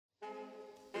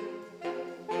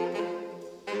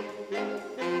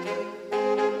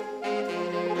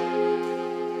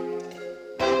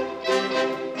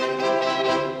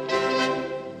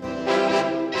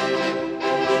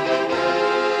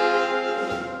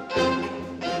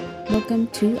welcome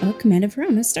to a Command of Her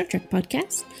Own, a Star Trek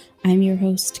podcast. I'm your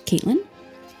host, Caitlin.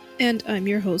 And I'm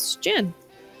your host, Jen.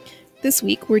 This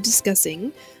week we're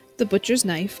discussing The Butcher's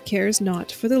Knife Cares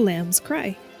Not for the Lamb's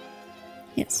Cry.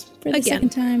 Yes, for the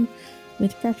second time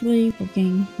with properly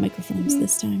working microphones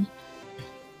this time.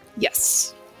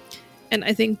 Yes. And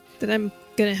I think that I'm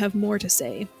going to have more to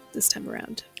say this time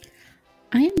around.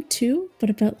 I am too, but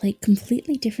about like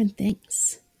completely different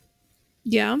things.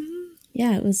 Yeah?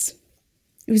 Yeah, it was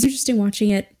interesting watching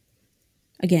it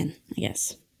again, I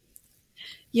guess.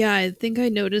 Yeah, I think I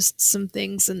noticed some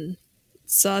things and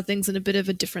saw things in a bit of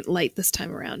a different light this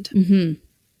time around.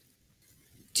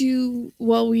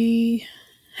 While we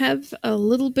have a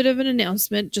little bit of an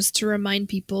announcement just to remind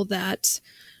people that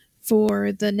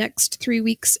for the next 3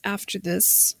 weeks after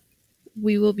this,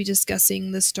 we will be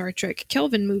discussing the Star Trek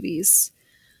Kelvin movies.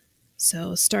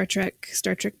 So Star Trek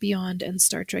Beyond, and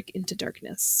Star Trek Into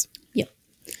Darkness. Yep.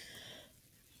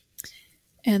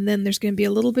 And then there's going to be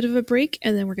a little bit of a break,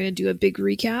 and then we're going to do a big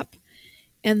recap.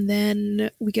 And then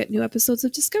we get new episodes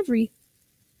of Discovery.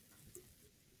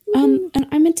 And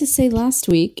I meant to say last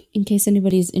week, in case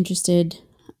anybody's interested,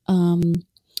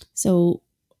 so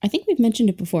I think we've mentioned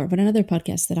it before, but another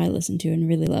podcast that I listen to and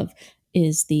really love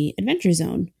is The Adventure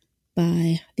Zone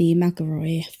by the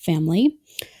McElroy family.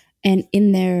 And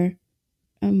in their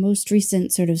most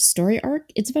recent sort of story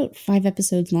arc, it's about 5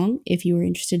 episodes long, if you were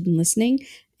interested in listening,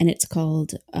 and it's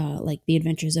called The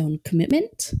Adventure Zone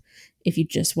Commitment. If you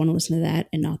just want to listen to that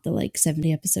and not the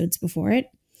 70 episodes before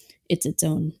it, it's its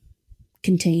own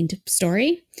contained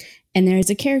story. And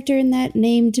there's a character in that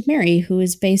named Mary, who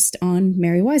is based on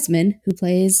Mary Wiseman, who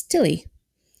plays Tilly.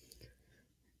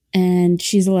 And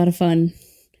she's a lot of fun.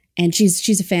 And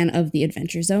she's a fan of The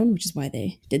Adventure Zone, which is why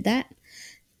they did that.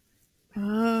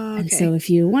 Oh, okay. And so if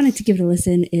you wanted to give it a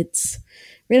listen, it's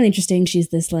really interesting. She's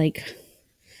this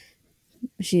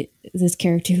this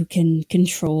character who can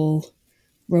control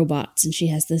robots, and she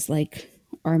has this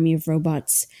army of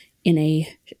robots in a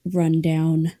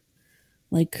rundown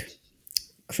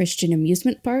Christian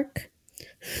amusement park.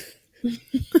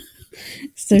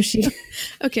 So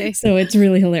it's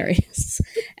really hilarious.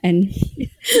 And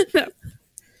that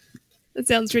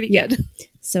sounds pretty good.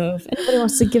 So if anybody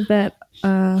wants to give that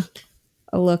a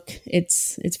look,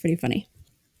 it's pretty funny.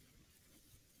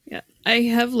 Yeah, I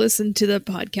have listened to the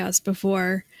podcast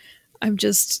before. I'm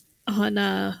just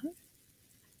I'm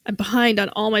behind on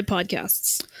all my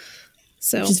podcasts.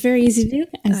 So which is very easy to do,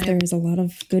 as there is a lot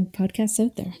of good podcasts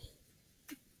out there.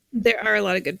 There are a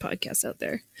lot of good podcasts out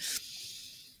there.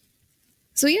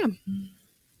 So yeah.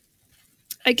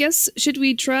 I guess, should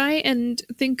we try and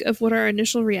think of what our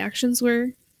initial reactions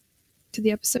were to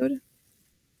the episode?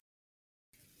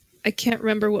 I can't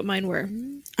remember what mine were.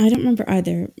 I don't remember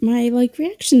either. My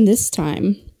reaction this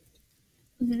time,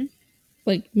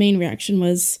 main reaction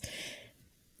was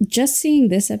just seeing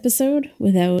this episode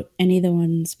without any of the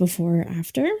ones before or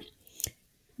after.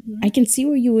 I can see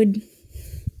where you would,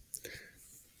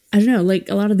 I don't know,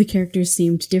 a lot of the characters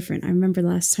seemed different. I remember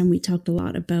last time we talked a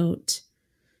lot about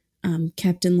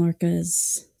Captain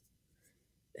Lorca's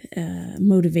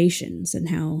motivations and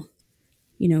how,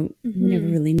 we never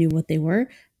really knew what they were.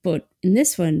 But in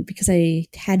this one, because I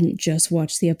hadn't just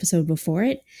watched the episode before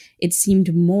it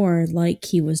seemed more like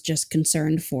he was just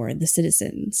concerned for the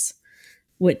citizens,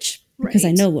 which, because I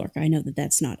know Lorca, I know that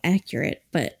that's not accurate,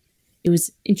 but it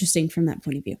was interesting from that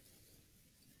point of view.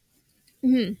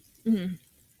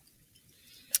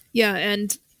 Yeah,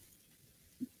 and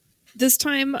this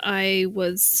time I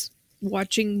was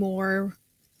watching more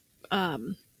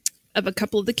of a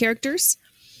couple of the characters.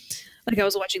 I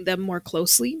was watching them more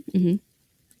closely.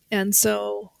 And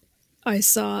so I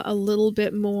saw a little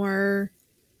bit more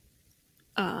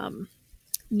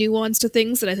nuance to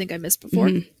things that I think I missed before.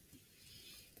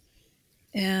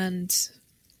 And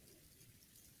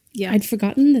yeah. I'd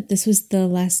forgotten that this was the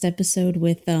last episode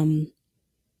with the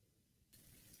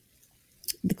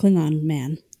Klingon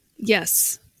man.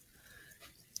 Yes.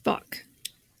 Spock.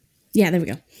 Yeah, there we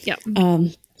go. Yeah.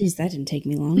 Geez, that didn't take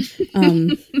me long.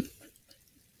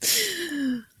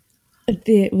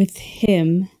 With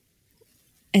him.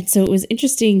 And so it was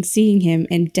interesting seeing him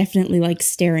and definitely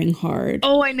staring hard.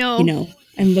 Oh, I know.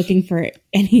 And looking for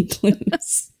any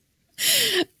clues.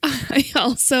 I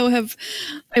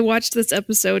watched this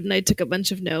episode and I took a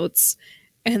bunch of notes.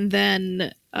 And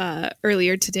then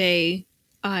earlier today,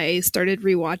 I started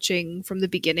rewatching from the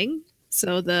beginning.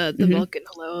 So the Vulcan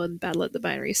Hello and Battle at the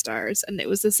Binary Stars. And it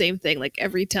was the same thing.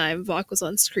 Every time Vok was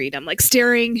on screen, I'm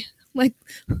staring,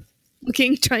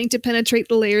 looking, trying to penetrate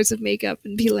the layers of makeup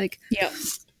and be yeah.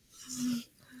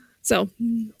 So.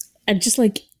 And just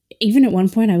even at one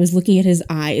point I was looking at his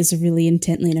eyes really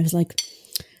intently and I was like,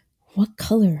 what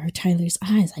color are Tyler's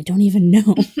eyes? I don't even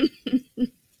know.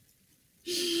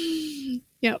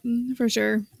 Yep, for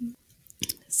sure.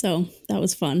 So that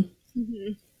was fun.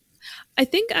 Mm-hmm. I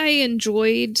think I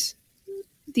enjoyed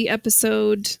the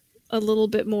episode a little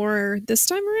bit more this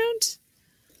time around.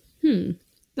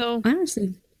 So I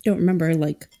honestly don't remember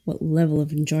like what level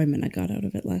of enjoyment I got out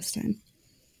of it last time.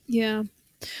 Yeah.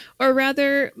 Or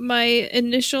rather, my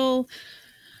initial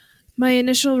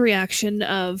reaction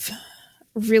of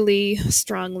really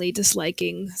strongly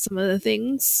disliking some of the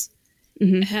things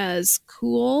has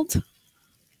cooled.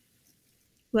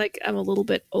 Like, I'm a little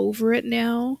bit over it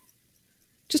now.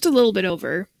 Just a little bit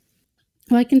over.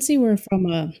 Well, I can see where from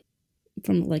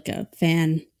like a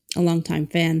fan, a longtime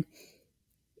fan,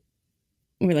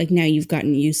 where like now you've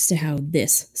gotten used to how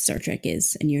this Star Trek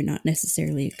is, and you're not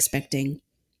necessarily expecting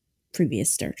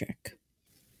previous Star Trek.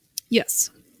 Yes.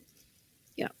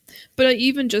 Yeah. But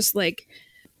even just like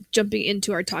jumping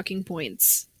into our talking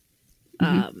points,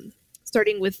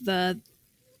 starting with the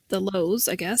lows,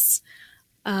 I guess,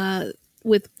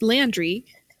 with Landry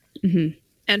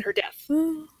and her death,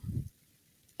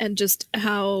 and just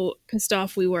how pissed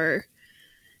off we were,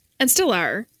 and still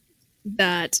are,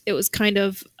 that it was kind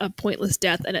of a pointless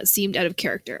death and it seemed out of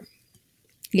character.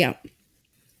 Yeah.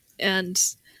 And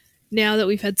now that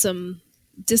we've had some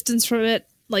distance from it,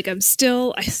 like I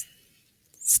still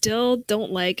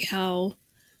don't like how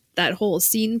that whole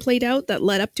scene played out that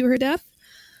led up to her death.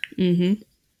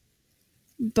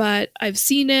 But I've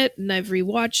seen it and I've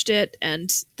rewatched it, and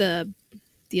the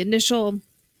initial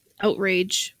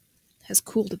outrage has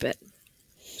cooled a bit,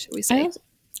 shall we say.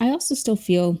 I also still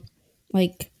feel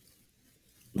like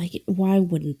why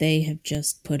wouldn't they have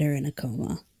just put her in a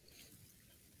coma?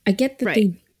 I get that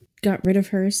they got rid of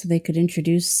her so they could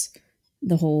introduce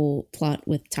the whole plot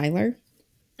with Tyler.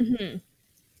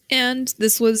 And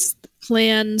this was the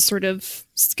plan sort of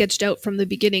sketched out from the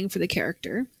beginning for the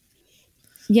character.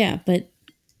 Yeah, but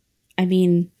I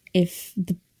mean, if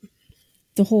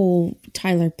the whole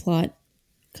Tyler plot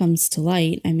comes to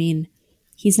light, I mean,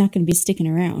 he's not going to be sticking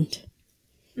around.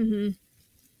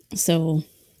 So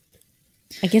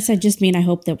I guess I just mean I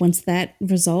hope that once that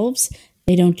resolves,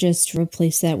 they don't just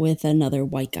replace that with another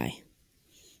white guy.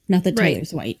 Not that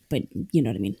Tyler's white, but you know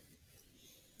what I mean.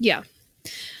 Yeah.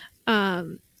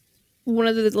 One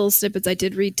of the little snippets I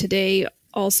did read today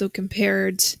also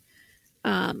compared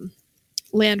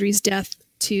Landry's death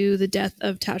to the death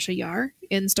of Tasha Yar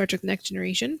in Star Trek Next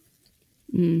Generation.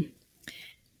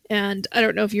 And I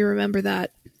don't know if you remember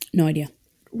that. No idea.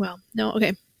 Well, no,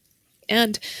 okay.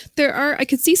 And I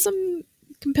could see some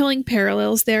compelling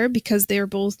parallels there because they're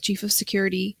both chief of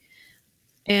security,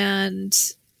 and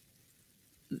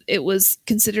it was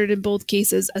considered in both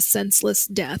cases a senseless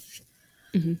death.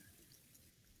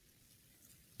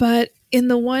 But in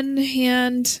the one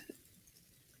hand,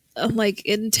 like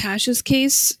in Tasha's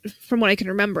case, from what I can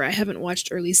remember, I haven't watched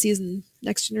early season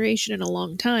Next Generation in a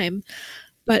long time,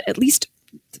 but at least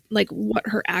like what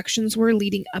her actions were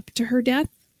leading up to her death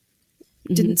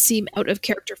didn't seem out of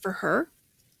character for her.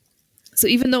 So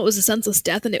even though it was a senseless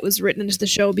death and it was written into the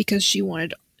show because she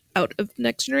wanted out of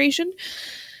Next Generation,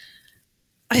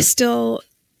 I still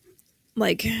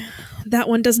like that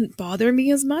one doesn't bother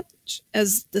me as much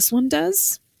as this one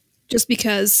does, just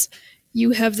because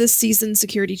you have this seasoned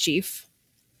security chief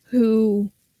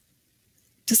who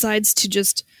decides to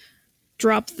just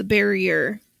drop the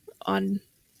barrier on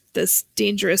this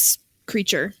dangerous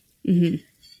creature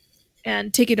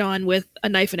and take it on with a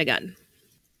knife and a gun.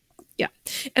 Yeah.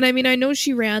 And I mean, I know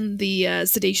she ran the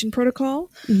sedation protocol,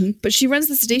 but she runs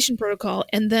the sedation protocol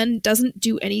and then doesn't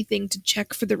do anything to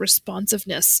check for the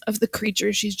responsiveness of the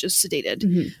creature she's just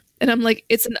sedated. And I'm like,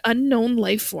 it's an unknown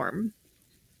life form.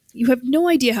 You have no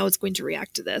idea how it's going to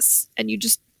react to this, and you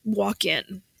just walk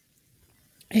in.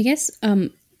 I guess,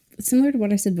 similar to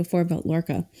what I said before about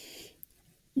Lorca,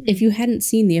 if you hadn't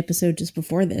seen the episode just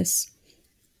before this,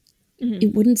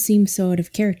 it wouldn't seem so out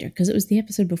of character, because it was the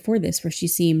episode before this where she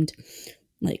seemed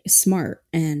like smart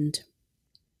and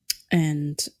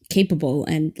capable,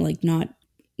 and like not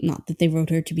that they wrote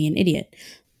her to be an idiot.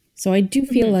 So I do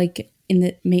feel like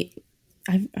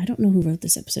I don't know who wrote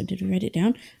this episode. Did we write it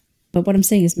down? But what I'm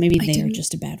saying is maybe they are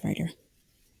just a bad writer.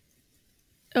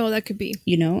 Oh, that could be.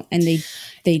 You know, and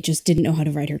they just didn't know how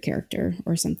to write her character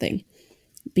or something.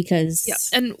 Because... Yeah,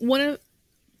 and one of...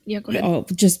 Yeah, go ahead. Oh,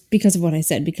 just because of what I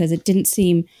said. Because it didn't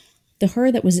seem... The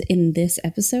her that was in this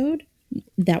episode,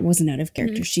 that wasn't out of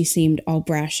character. She seemed all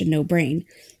brash and no brain.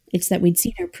 It's that we'd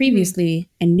seen her previously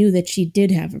and knew that she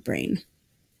did have a brain.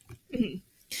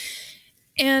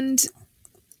 And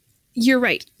You're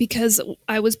right, because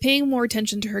I was paying more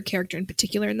attention to her character in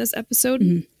particular in this episode.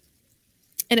 Mm-hmm.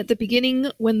 And at the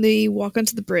beginning, when they walk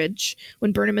onto the bridge,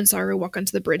 when Burnham and Saru walk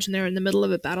onto the bridge and they're in the middle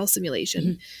of a battle simulation,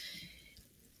 mm-hmm.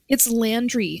 it's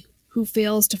Landry who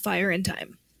fails to fire in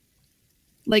time.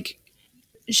 Like,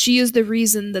 she is the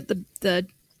reason that the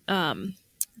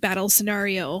battle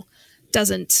scenario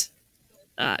doesn't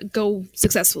go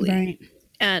successfully. Right.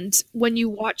 And when you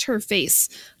watch her face,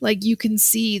 like, you can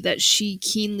see that she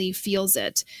keenly feels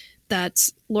it, that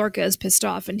Lorca is pissed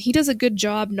off. And he does a good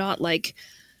job not, like,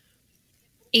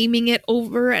 aiming it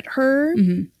over at her,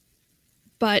 mm-hmm.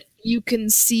 but you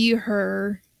can see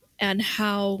her and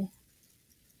how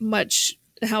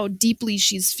deeply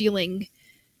she's feeling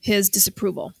his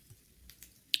disapproval.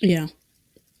 Yeah.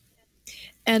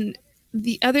 And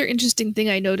the other interesting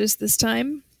thing I noticed this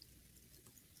time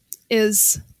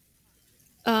is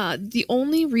the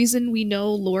only reason we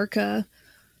know Lorca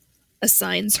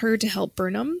assigns her to help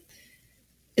Burnham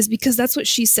is because that's what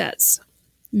she says.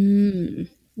 Mm.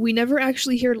 We never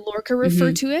actually hear Lorca refer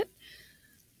mm-hmm. to it.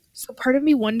 So part of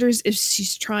me wonders if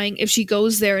she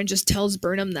goes there and just tells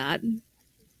Burnham that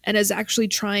and is actually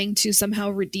trying to somehow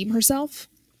redeem herself.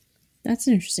 That's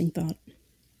an interesting thought.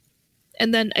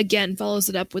 And then again follows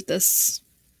it up with this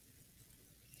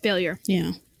failure.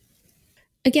 Yeah.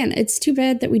 Again, it's too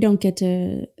bad that we don't get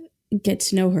to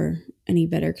know her any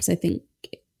better, because I think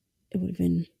it would have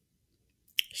been...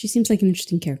 She seems like an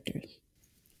interesting character.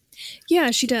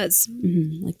 Yeah, she does.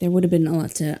 Mm-hmm. Like, there would have been a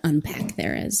lot to unpack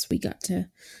there as we got to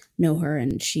know her,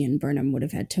 and she and Burnham would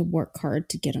have had to work hard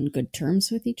to get on good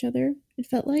terms with each other, it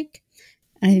felt like.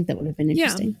 I think that would have been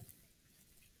interesting.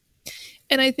 Yeah.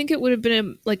 And I think it would have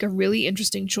been a really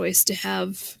interesting choice to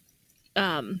have...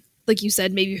 like you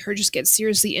said, maybe her just get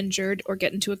seriously injured or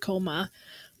get into a coma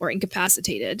or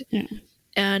incapacitated. Yeah.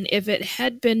 And if it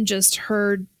had been just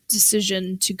her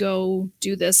decision to go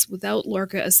do this without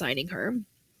Lorca assigning her,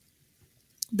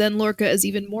 then Lorca is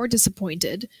even more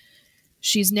disappointed.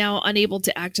 She's now unable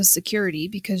to act as security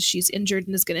because she's injured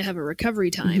and is going to have a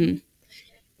recovery time. Mm-hmm.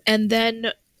 And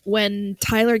then when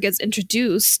Tyler gets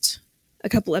introduced a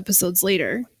couple episodes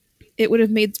later, it would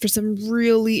have made for some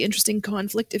really interesting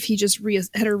conflict if he just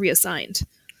had her reassigned.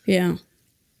 Yeah.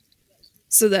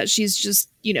 So that she's just,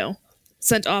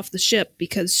 sent off the ship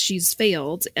because she's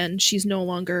failed and she's no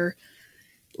longer,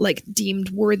 deemed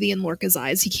worthy in Lorca's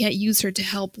eyes. He can't use her to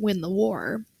help win the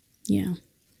war. Yeah.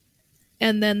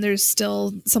 And then there's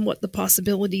still somewhat the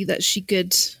possibility that she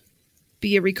could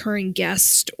be a recurring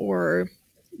guest or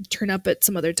turn up at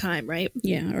some other time, right?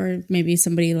 Yeah, or maybe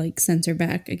somebody, sends her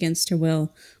back against her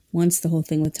will once the whole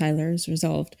thing with Tyler is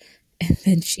resolved, and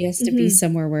then she has to mm-hmm. be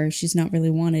somewhere where she's not really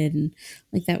wanted, and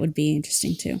that would be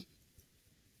interesting too.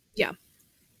 Yeah.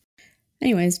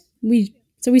 Anyways, we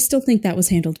still think that was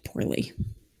handled poorly.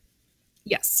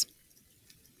 Yes.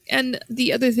 And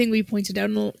the other thing we pointed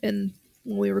out when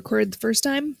we recorded the first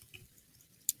time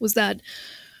was that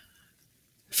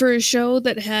for a show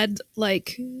that had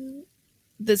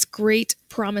this great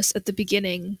promise at the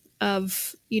beginning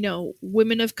of,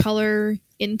 women of color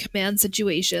in command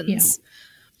situations.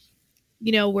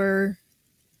 Yeah. We're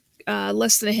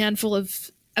less than a handful of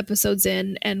episodes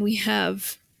in, and we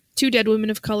have 2 dead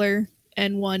women of color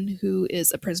and 1 who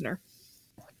is a prisoner.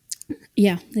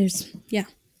 Yeah,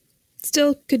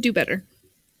 Still could do better.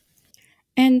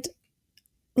 And,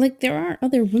 there are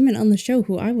other women on the show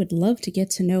who I would love to get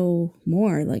to know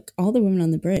more, all the women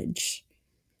on the bridge.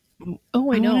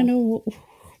 Oh, I know. I want to know...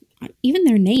 even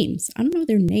their names. I don't know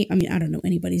their name. I mean, I don't know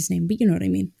anybody's name, but you know what I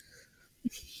mean.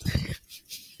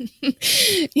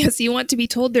 Yes, you want to be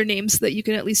told their names so that you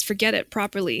can at least forget it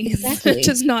properly. Exactly.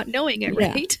 Just not knowing it,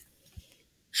 right?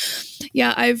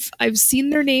 Yeah, I've seen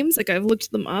their names. I've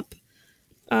looked them up.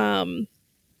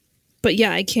 But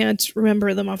yeah, I can't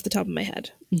remember them off the top of my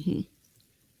head. Mm-hmm.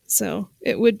 So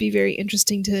it would be very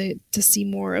interesting to see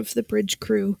more of the bridge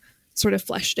crew sort of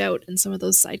fleshed out and some of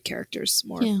those side characters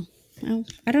more. Yeah.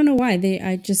 I don't know why.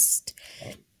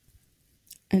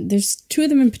 There's 2 of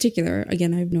them in particular.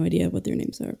 Again, I have no idea what their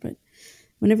names are, but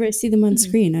whenever I see them on mm-hmm.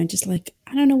 screen, I just I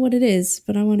don't know what it is,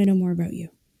 but I want to know more about you.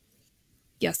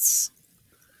 Yes.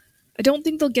 I don't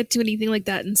think they'll get to anything like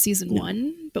that in season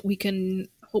 1, but we can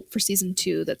hope for season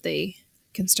 2 that they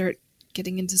can start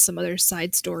getting into some other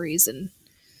side stories and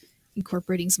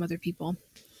incorporating some other people.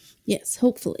 Yes,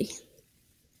 hopefully.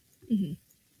 Mm-hmm.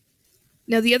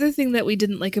 Now, the other thing that we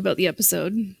didn't like about the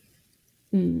episode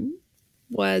mm-hmm.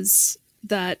 was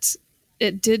that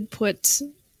it did put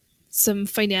some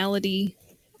finality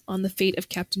on the fate of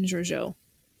Captain Georgiou.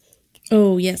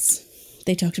 Oh, yes.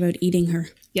 They talked about eating her.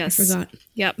 Yes. I forgot.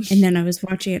 Yep. And then I was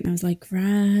watching it and I was like,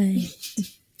 right.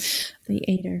 They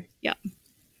ate her. Yeah.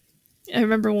 I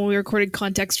remember when we recorded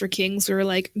Context for Kings, we were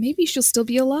like, maybe she'll still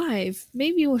be alive.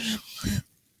 Maybe we'll...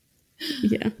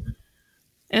 Yeah.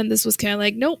 And this was kind of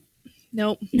like, nope.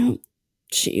 No,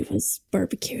 she was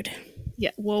barbecued.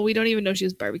 Yeah, well, we don't even know she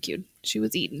was barbecued. She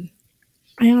was eaten.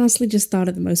 I honestly just thought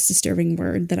of the most disturbing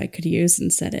word that I could use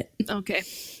and said it. Okay.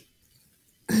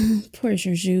 Poor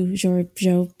Georgiou.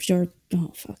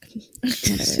 Oh, fuck.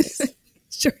 Whatever it is.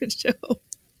 Georgiou.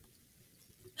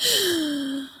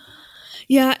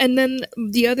 Yeah, and then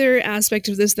the other aspect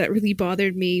of this that really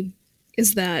bothered me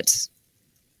is that,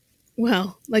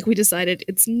 well, like we decided,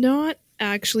 it's not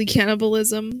actually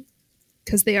cannibalism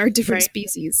because they are different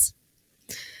species.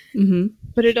 Mm-hmm.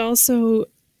 But it also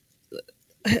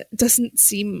doesn't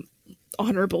seem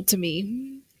honorable to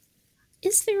me.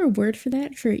 Is there a word for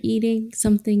that? For eating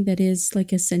something that is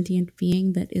like a sentient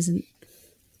being that isn't...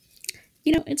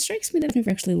 You know, it strikes me that I've never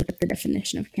actually looked at the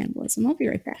definition of cannibalism. I'll be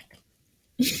right back.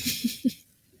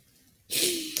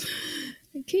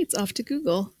 Kate's off to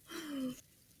Google.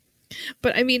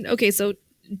 But I mean, okay, so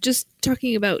just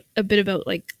talking about a bit about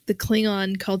like the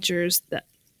Klingon cultures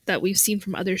that we've seen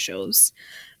from other shows.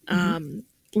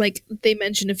 Like they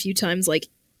mentioned a few times like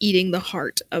eating the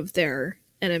heart of their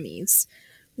enemies,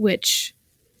 which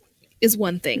is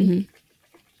one thing.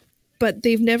 But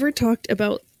they've never talked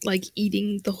about like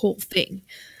eating the whole thing.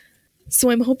 So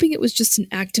I'm hoping it was just an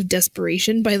act of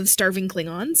desperation by the starving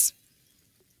Klingons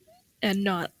and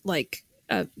not like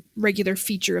a regular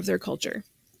feature of their culture.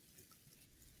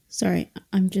 Sorry,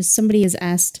 somebody has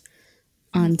asked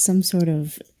on some sort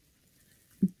of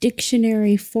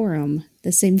dictionary forum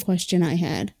the same question I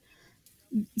had.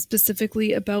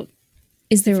 Specifically about...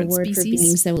 Is there a word for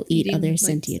beings that will eat other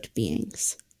sentient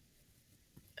beings?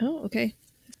 Oh, okay.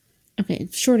 Okay,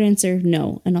 short answer,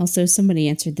 no. And also somebody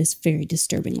answered this very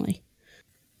disturbingly.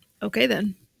 Okay,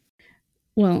 then.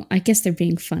 Well, I guess they're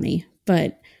being funny,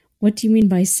 but what do you mean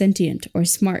by sentient or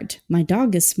smart? My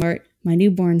dog is smart. My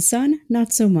newborn son,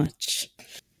 not so much.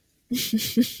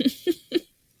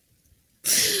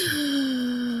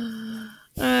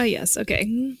 Yes,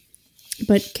 okay.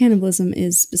 But cannibalism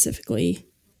is specifically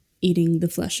eating the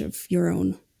flesh of your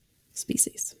own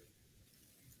species.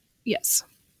 Yes.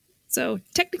 So,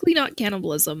 technically not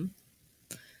cannibalism.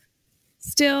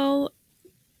 Still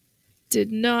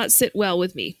did not sit well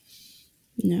with me.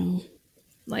 No.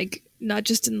 Like, not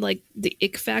just in, like, the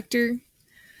ick factor,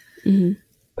 mm-hmm.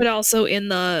 but also in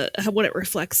the what it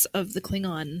reflects of the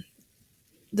Klingon,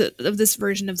 of this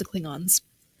version of the Klingons.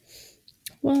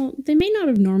 Well, they may not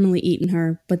have normally eaten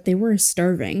her, but they were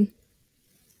starving.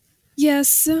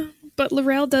 Yes, but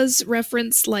L'Rell does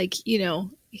reference, like, you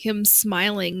know, him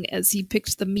smiling as he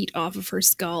picked the meat off of her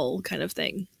skull kind of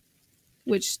thing.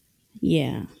 Which...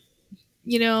 Yeah.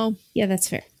 You know... Yeah, that's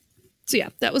fair. So yeah,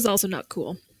 that was also not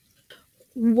cool.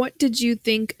 What did you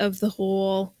think of the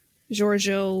whole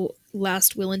Georgiou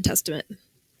last will and testament?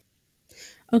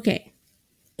 Okay.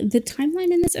 The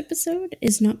timeline in this episode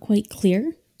is not quite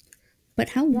clear, but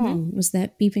how long was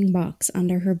that beeping box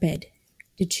under her bed?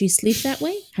 Did she sleep that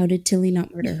way? How did Tilly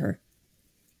not murder her?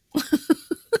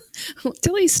 Well,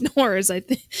 Tilly snores, I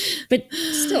think. But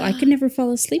still, I could never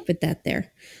fall asleep with that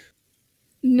there.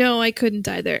 No, I couldn't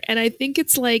either. And I think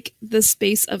it's like the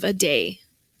space of a day.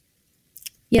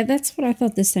 Yeah, that's what I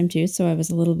thought this time too, so I was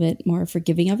a little bit more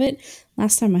forgiving of it.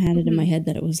 Last time I had it in my head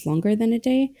that it was longer than a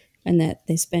day, and that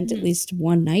they spent at least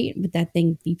one night with that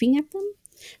thing beeping at them.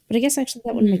 But I guess actually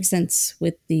that would make sense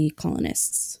with the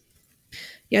colonists.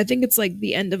 Yeah, I think it's like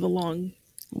the end of a long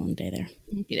day there.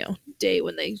 You know, day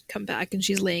when they come back and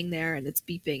she's laying there and it's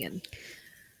beeping. And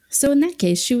so in that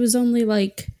case, she was only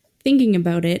like thinking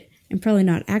about it, and probably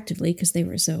not actively because they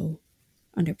were so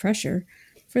under pressure,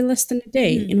 for less than a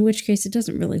day, in which case it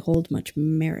doesn't really hold much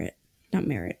merit. Not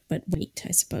merit, but weight,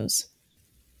 I suppose.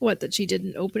 What, that she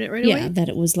didn't open it right away? Yeah, that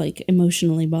it was like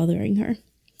emotionally bothering her.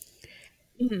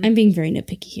 I'm being very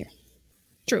nitpicky here.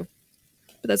 True.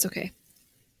 But that's okay.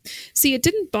 See, it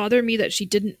didn't bother me that she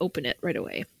didn't open it right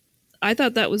away. I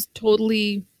thought that was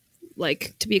totally,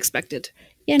 like, to be expected.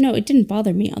 Yeah, no, it didn't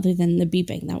bother me other than the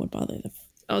beeping. That would bother the...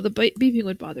 Oh, the beeping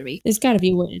would bother me. There's got to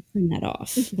be a way to turn that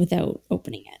off without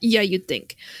opening it. Yeah, you'd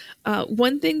think.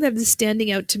 One thing that is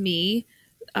standing out to me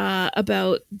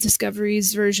about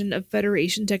Discovery's version of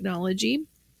Federation technology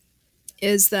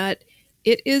is that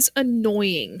it is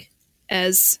annoying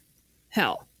as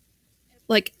hell.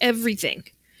 Like, everything.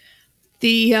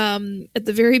 The at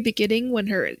the very beginning, when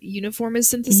her uniform is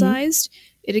synthesized,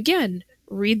 it again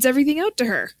reads everything out to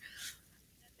her.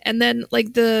 And then,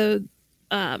 like, the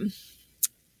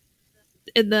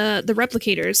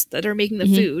replicators that are making the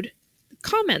food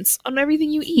comments on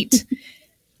everything you eat.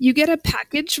 You get a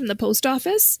package from the post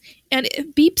office and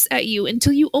it beeps at you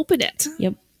until you open it.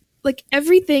 Yep. Like,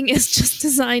 everything is just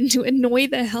designed to annoy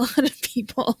the hell out of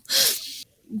people.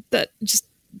 That just,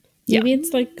 Maybe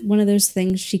it's like one of those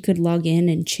things she could log in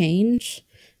and change,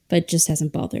 but just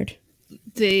hasn't bothered.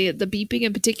 The beeping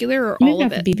in particular, or Maybe all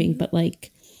of not it? the beeping, but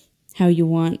like how you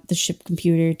want the ship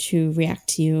computer to react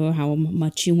to you, how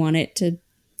much you want it to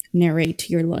narrate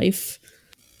your life.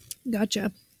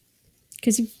 Gotcha.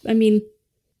 Because, I mean,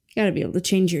 you gotta be able to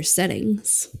change your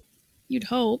settings. You'd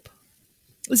hope.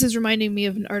 This is reminding me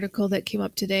of an article that came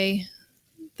up today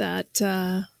that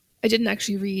I didn't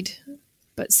actually read,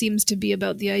 but seems to be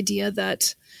about the idea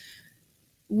that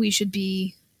we should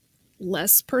be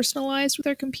less personalized with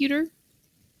our computer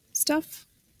stuff.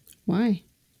 Why?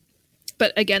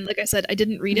 But again, like I said, I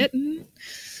didn't read it,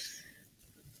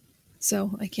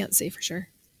 so I can't say for sure.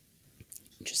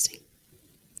 Interesting.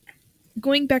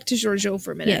 Going back to Giorgio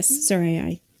for a minute. Yes, sorry,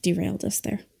 I derailed us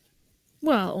there.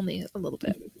 Well, only a little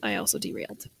bit. I also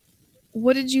derailed.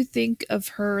 What did you think of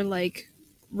her, like,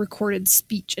 recorded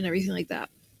speech and everything like that?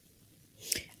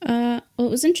 Well,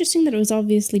 it was interesting that it was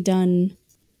obviously done,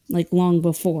 like, long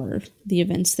before the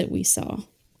events that we saw.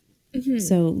 Mm-hmm.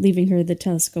 So leaving her the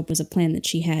telescope was a plan that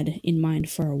she had in mind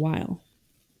for a while.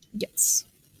 Yes.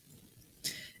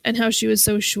 And how she was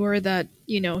so sure that,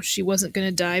 you know, she wasn't going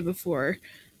to die before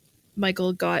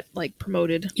Michael got, like,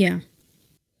 promoted. Yeah.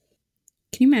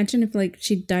 Can you imagine if, like,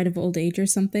 she died of old age or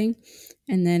something,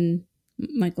 and then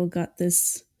Michael got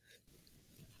this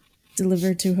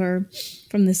delivered to her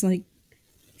from this, like,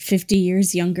 50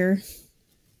 years younger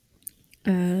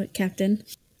captain?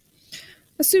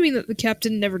 Assuming that the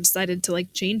captain never decided to,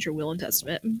 like, change her will and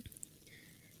testament.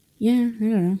 Yeah, I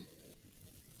don't know.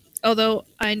 Although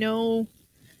I know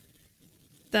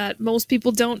that most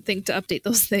people don't think to update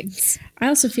those things. I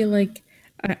also feel like,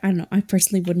 I don't know, I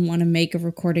personally wouldn't want to make a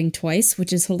recording twice,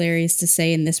 which is hilarious to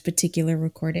say in this particular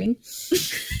recording.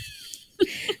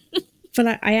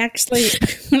 But I actually,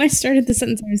 when I started the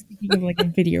sentence, I was thinking of like a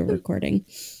video recording.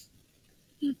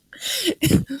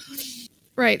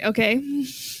 Right, okay.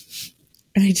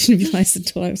 And I didn't realize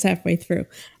until I was halfway through.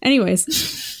 Anyways.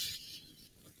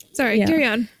 Sorry, yeah. Carry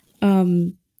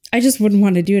on. I just wouldn't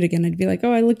want to do it again. I'd be like,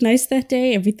 oh, I look nice that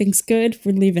day. Everything's good.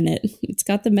 We're leaving it. It's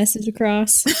got the message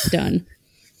across. It's done.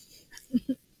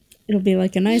 It'll be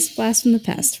like a nice blast from the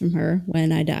past from her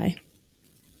when I die.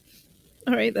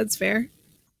 All right, that's fair.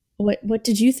 What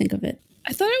did you think of it?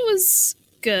 I thought it was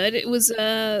good. It was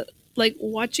like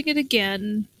watching it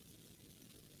again.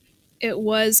 It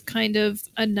was kind of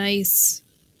a nice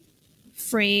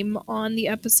frame on the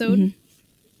episode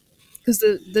because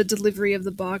the delivery of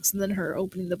the box and then her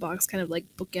opening the box kind of like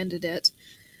bookended it,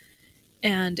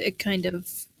 and it kind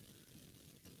of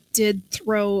did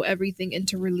throw everything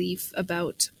into relief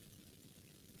about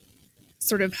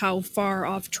sort of how far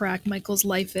off track Michael's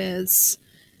life is,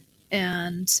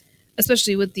 and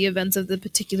especially with the events of the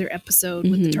particular episode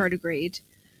with the tardigrade.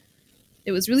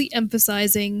 It was really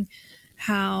emphasizing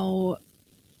how,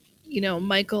 you know,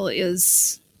 Michael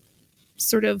is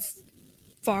sort of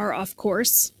far off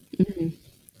course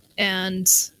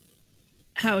and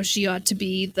how she ought to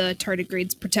be the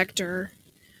tardigrade's protector,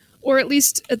 or at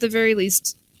least, at the very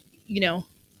least, you know,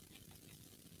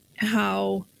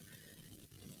 how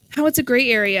it's a gray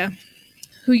area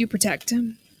who you protect.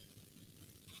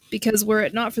 Because were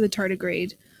it not for the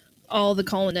tardigrade, all the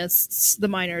colonists, the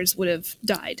miners, would have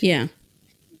died. Yeah.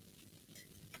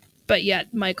 But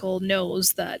yet Michael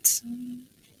knows that,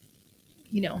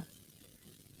 you know,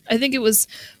 I think it was,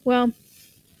 well,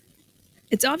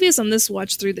 it's obvious on this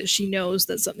watch through that she knows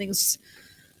that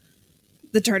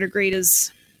the tardigrade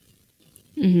is,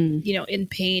 you know, in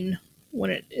pain when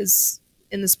it is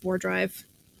in the spore drive.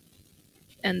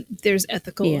 And there's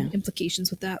ethical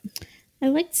implications with that. I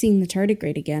liked seeing the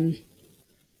tardigrade again.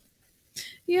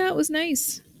 Yeah, it was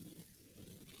nice.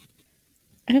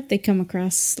 I hope they come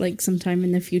across, like, sometime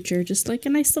in the future, just like a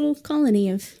nice little colony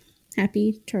of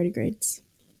happy tardigrades.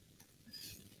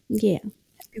 Yeah.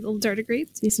 Happy little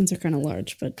tardigrades? These ones are kind of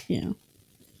large, but, yeah.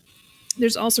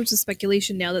 There's all sorts of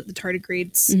speculation now that the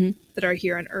tardigrades that are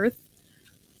here on Earth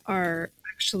are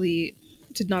actually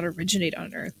did not originate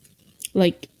on Earth.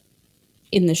 Like,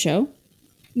 in the show?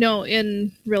 No,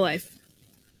 in real life.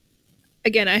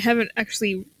 Again, I haven't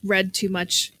actually read too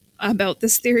much about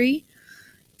this theory,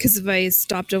 because if I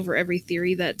stopped over every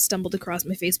theory that stumbled across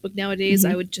my Facebook nowadays,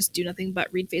 I would just do nothing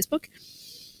but read Facebook.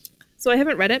 So I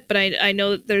haven't read it, but I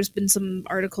know that there's been some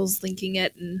articles linking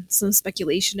it and some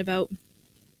speculation about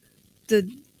the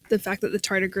fact that the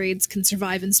tardigrades can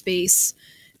survive in space.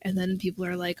 And then people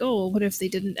are like, oh, what if they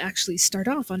didn't actually start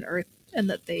off on Earth and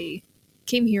that they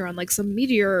came here on like some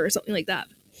meteor or something like that.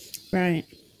 Right.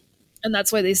 And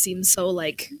that's why they seem so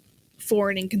like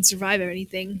foreign and can survive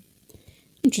anything.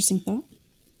 Interesting thought.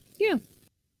 Yeah.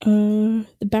 The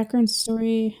background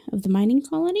story of the mining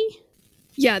colony?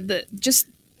 Yeah, just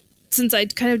since I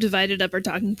kind of divided up our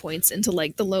talking points into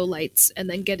like the low lights and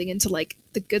then getting into like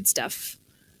the good stuff.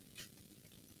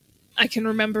 I can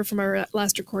remember from our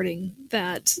last recording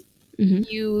that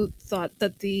you thought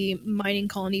that the mining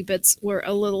colony bits were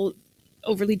a little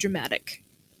overly dramatic.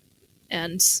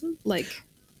 And like...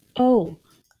 Oh,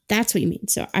 that's what you mean.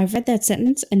 So I read that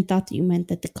sentence and thought that you meant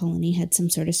that the colony had some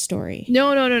sort of story.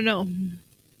 No.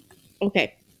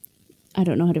 Okay. I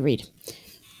don't know how to read.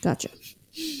 Gotcha.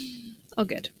 All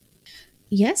good.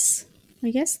 Yes,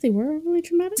 I guess they were really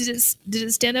dramatic. Did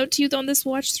it stand out to you on this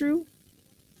watch through?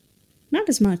 Not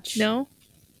as much. No?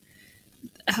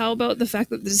 How about the fact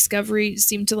that the Discovery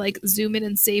seemed to like zoom in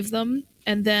and save them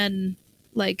and then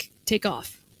like take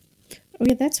off? Oh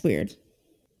yeah, that's weird.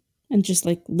 And just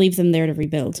like leave them there to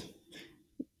rebuild.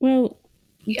 Well,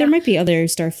 there might be other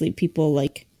Starfleet people,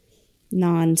 like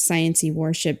non-sciencey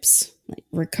warships, like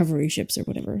recovery ships or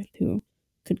whatever, who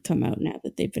could come out now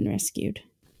that they've been rescued.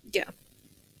 Yeah.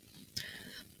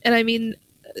 And I mean,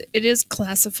 it is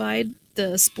classified,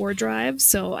 the spore drive,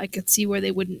 so I could see where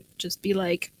they wouldn't just be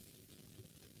like,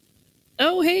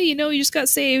 oh, hey, you just got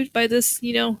saved by this,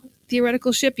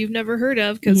 theoretical ship you've never heard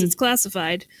of because it's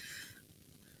classified.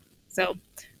 So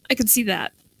I could see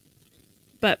that.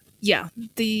 But yeah,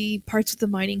 the parts with the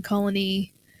mining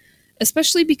colony,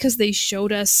 especially because they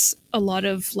showed us a lot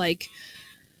of like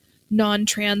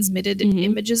non-transmitted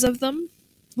images of them.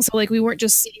 So like we weren't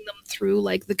just seeing them through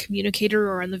like the communicator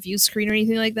or on the view screen or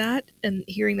anything like that and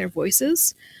hearing their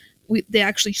voices. They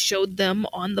actually showed them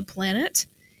on the planet,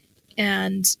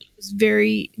 and it was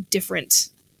very different.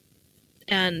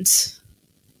 And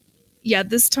yeah,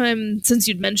 this time, since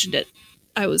you'd mentioned it,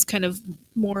 I was kind of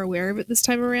more aware of it this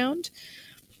time around.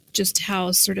 Just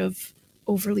how sort of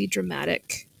overly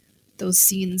dramatic those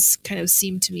scenes kind of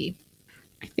seemed to me.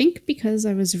 I think because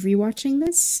I was rewatching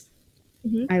this,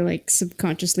 I like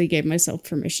subconsciously gave myself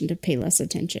permission to pay less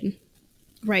attention.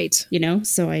 Right.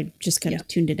 So I just kind of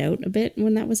tuned it out a bit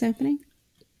when that was happening.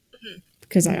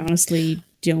 Because I honestly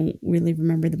don't really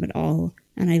remember them at all.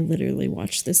 And I literally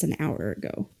watched this an hour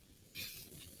ago.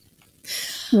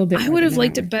 I would have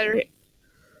liked it better.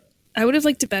 I would have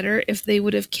liked it better if they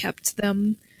would have kept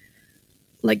them,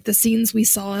 like the scenes we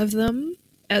saw of them,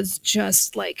 as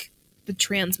just like the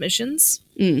transmissions.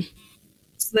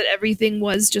 So that everything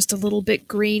was just a little bit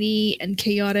grainy and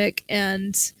chaotic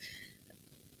and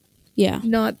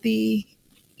not the,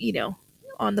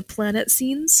 on the planet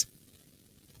scenes.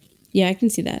 Yeah, I can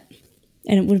see that.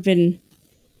 And it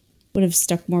would have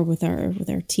stuck more with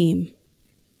our team.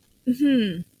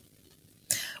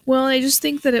 Well, I just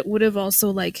think that it would have also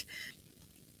like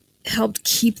helped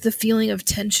keep the feeling of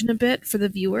tension a bit for the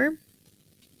viewer,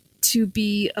 to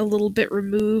be a little bit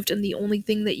removed, and the only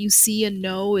thing that you see and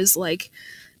know is like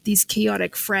these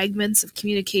chaotic fragments of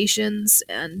communications,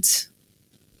 and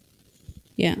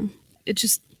it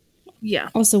just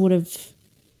also would have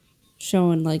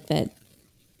shown like that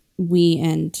we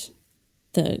and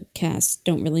the cast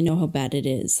don't really know how bad it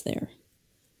is there.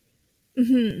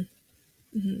 And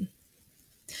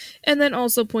then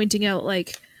also pointing out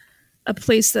like a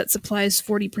place that supplies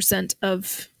 40%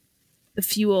 of the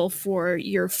fuel for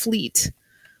your fleet.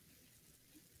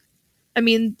 I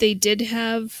mean, they did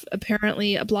have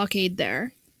apparently a blockade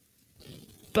there,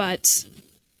 but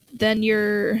then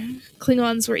your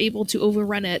Klingons were able to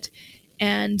overrun it,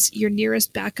 and your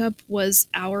nearest backup was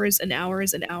hours and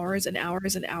hours and hours and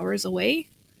hours and hours away.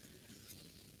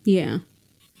 Yeah.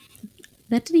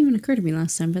 That didn't even occur to me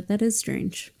last time, but that is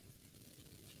strange.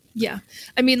 Yeah.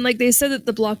 I mean, like they said that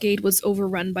the blockade was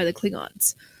overrun by the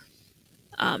Klingons.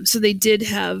 So they did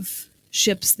have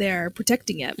ships there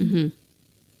protecting it.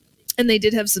 And they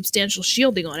did have substantial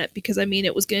shielding on it because, I mean,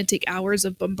 it was going to take hours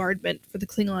of bombardment for the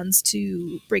Klingons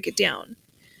to break it down.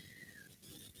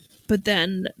 But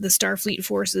then the Starfleet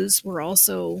forces were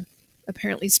also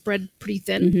apparently spread pretty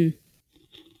thin.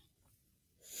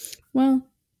 Well,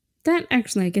 that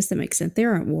actually, I guess that makes sense.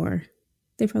 They're at war.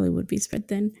 They probably would be spread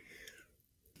thin.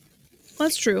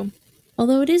 That's true.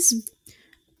 Although it is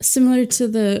similar to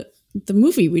the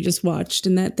movie we just watched,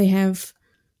 in that they have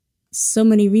so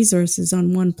many resources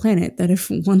on one planet that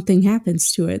if one thing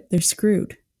happens to it, they're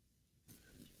screwed.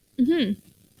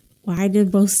 Why did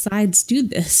both sides do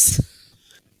this?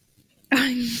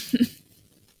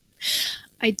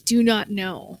 I do not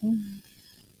know.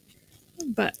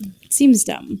 But it seems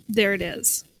dumb. There it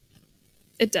is.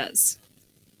 It does.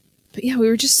 But yeah, we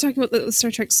were just talking about the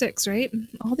Star Trek 6, right?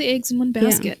 All the eggs in one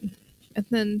basket. Yeah. And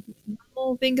then the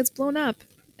whole thing gets blown up.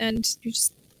 And you're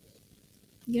just,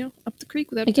 up the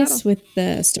creek without a paddle. I guess with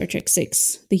the Star Trek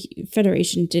 6, the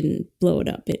Federation didn't blow it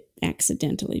up. It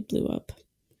accidentally blew up.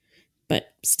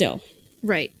 But still.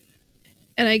 Right.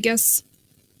 And I guess,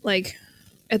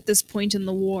 at this point in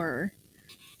the war,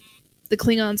 the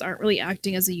Klingons aren't really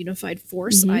acting as a unified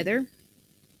force either,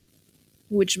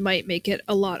 which might make it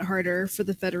a lot harder for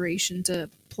the Federation to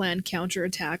plan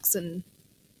counterattacks and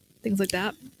things like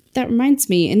that. That reminds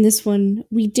me, in this one,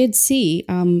 we did see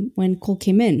when Cole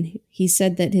came in, he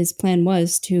said that his plan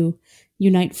was to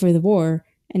unite for the war,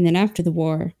 and then after the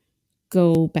war,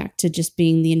 go back to just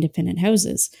being the independent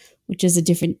houses, which is a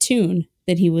different tune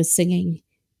that he was singing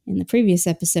in the previous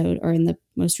episode, or in the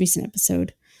most recent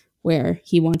episode, where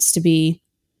he wants to be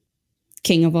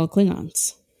king of all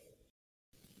Klingons.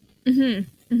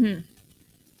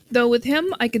 Though with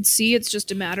him, I could see it's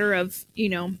just a matter of,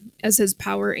 as his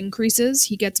power increases,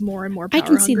 he gets more and more power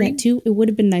hungry. I can see that too. It would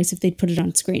have been nice if they'd put it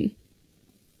on screen.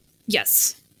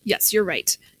 Yes, you're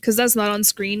right. Because that's not on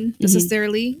screen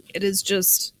necessarily. It is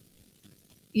just,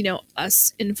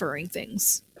 us inferring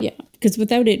things. Yeah, because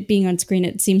without it being on screen,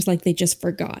 it seems like they just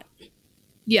forgot.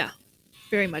 Yeah,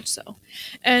 very much so.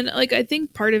 And, I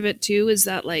think part of it, too, is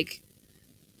that,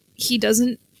 he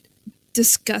doesn't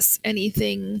discuss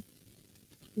anything.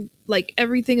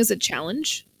 Everything is a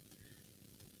challenge.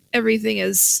 Everything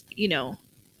is,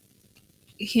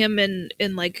 him in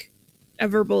a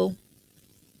verbal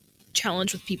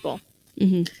challenge with people.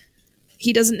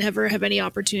 He doesn't ever have any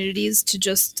opportunities to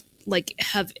just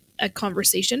have a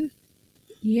conversation.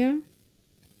 Yeah.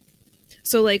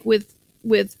 So with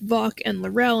Vok and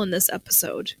L'Rell in this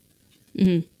episode,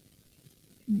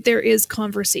 there is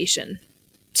conversation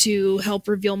to help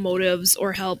reveal motives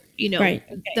or help,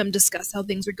 them discuss how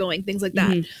things are going, things like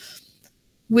that.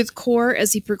 With Kor,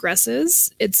 as he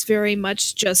progresses, it's very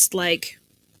much just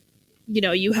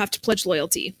you have to pledge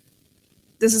loyalty.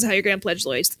 This is how you're going to pledge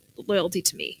loyalty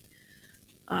to me.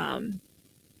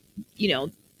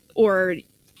 Or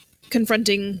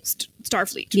confronting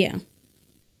Starfleet. Yeah.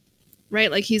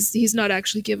 Right? He's not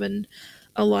actually given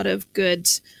a lot of good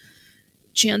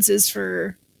chances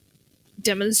for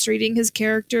demonstrating his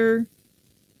character,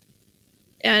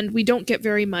 and we don't get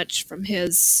very much from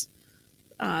his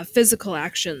physical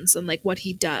actions and what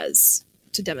he does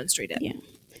to demonstrate it. Yeah.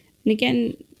 And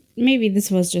again, maybe this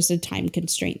was just a time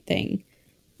constraint thing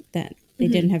that they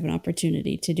didn't have an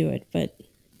opportunity to do it, but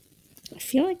I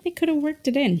feel like they could have worked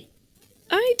it in.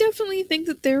 I definitely think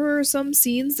that there were some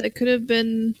scenes that could have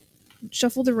been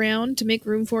shuffled around to make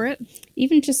room for it.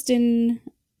 Even just in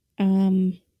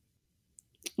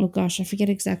oh gosh, I forget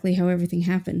exactly how everything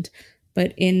happened,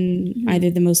 but in either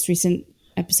the most recent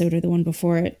episode or the one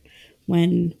before it,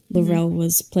 when L'Rell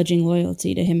was pledging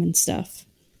loyalty to him and stuff,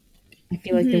 I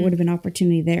feel like there would have been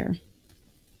opportunity there.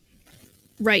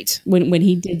 Right. When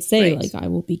he did say, I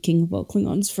will be king of all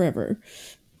Klingons forever,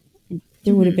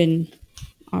 there would have been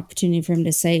opportunity for him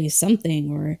to say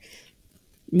something, or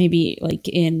maybe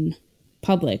in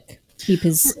public, keep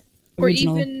his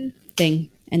original thing,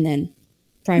 and then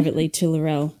privately to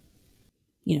L'Rell,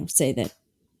 say that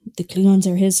the Klingons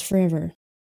are his forever.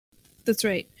 That's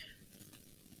right.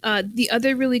 The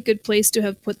other really good place to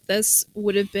have put this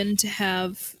would have been to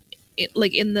have it,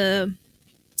 in the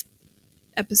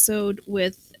episode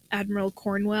with Admiral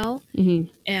Cornwell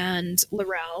and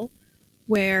L'Rell,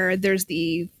 where there's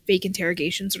the fake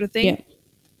interrogation sort of thing. Yeah.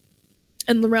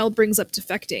 And L'Rell brings up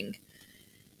defecting.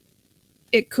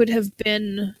 It could have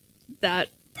been that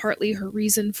partly her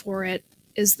reason for it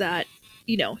is that,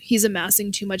 he's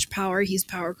amassing too much power. He's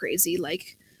power crazy.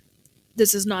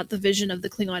 This is not the vision of the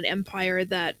Klingon Empire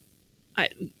that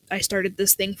I started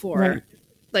this thing for.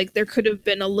 Right. There could have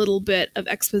been a little bit of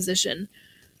exposition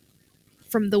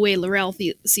from the way L'Rell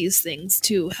sees things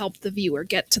to help the viewer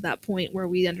get to that point where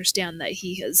we understand that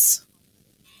he is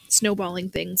snowballing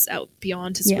things out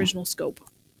beyond his original scope.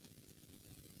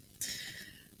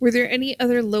 Were there any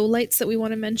other lowlights that we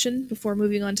want to mention before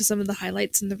moving on to some of the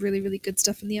highlights and the really, really good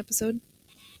stuff in the episode?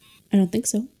 I don't think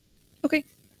so. Okay.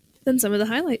 Then some of the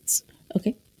highlights.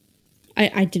 Okay.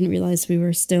 I didn't realize we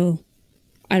were still...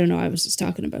 I don't know, I was just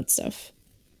talking about stuff.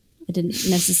 I didn't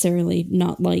necessarily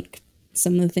not like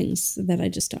some of the things that I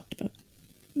just talked about.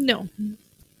 No.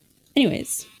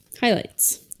 Anyways,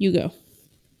 highlights. You go.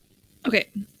 Okay.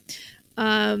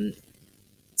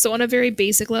 So on a very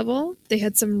basic level, they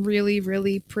had some really,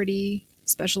 really pretty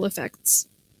special effects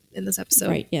in this episode.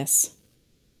 Right, yes.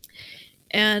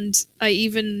 And I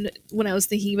even, when I was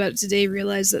thinking about it today,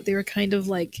 realized that they were kind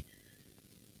of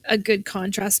a good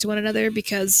contrast to one another,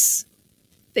 because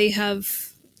they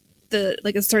have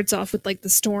it starts off with like the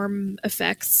storm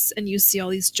effects, and you see all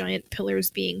these giant pillars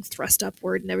being thrust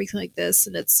upward and everything like this,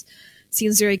 and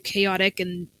seems very chaotic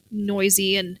and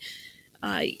noisy, and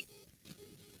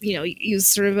you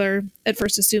sort of are at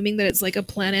first assuming that it's like a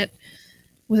planet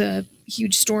with a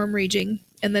huge storm raging,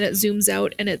 and then it zooms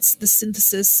out and it's the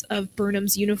synthesis of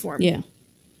Burnham's uniform. Yeah.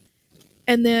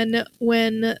 And then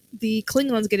when the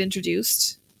Klingons get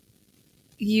introduced,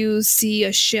 you see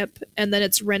a ship, and then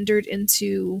it's rendered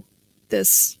into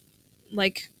this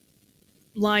like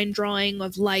line drawing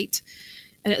of light,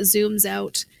 and it zooms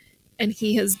out, and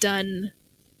he has done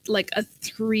like a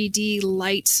 3D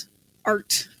light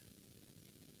art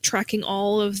tracking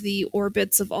all of the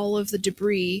orbits of all of the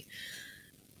debris.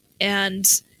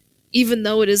 And even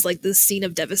though it is like this scene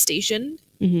of devastation,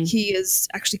 he has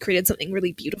actually created something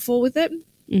really beautiful with it.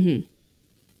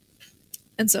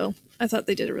 And so I thought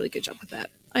they did a really good job with that.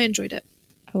 I enjoyed it.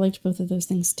 I liked both of those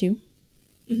things too.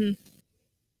 I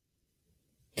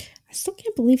still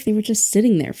can't believe they were just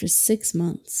sitting there for 6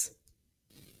 months.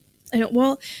 I know.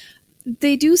 Well,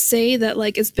 they do say that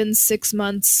like it's been 6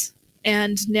 months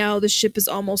and now the ship is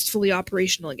almost fully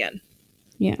operational again.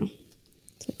 Yeah.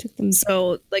 So it took them.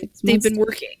 So like they've been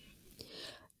working.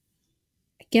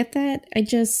 I get that.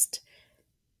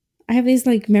 I have these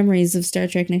like memories of Star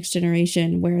Trek Next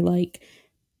Generation where like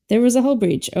there was a hull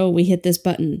breach. Oh, we hit this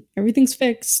button. Everything's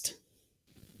fixed.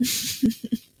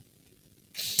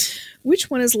 Which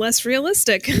one is less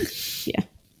realistic? Yeah.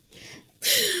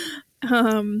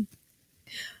 The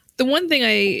one thing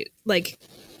I like,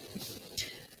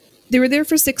 they were there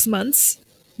for 6 months.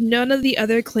 None of the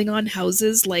other Klingon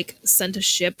houses like sent a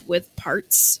ship with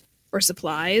parts or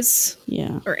supplies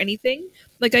or anything.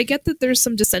 Like, I get that there's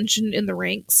some dissension in the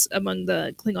ranks among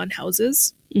the Klingon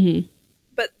houses,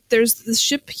 but there's this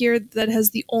ship here that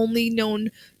has the only known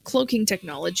cloaking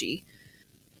technology.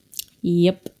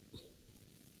 Yep.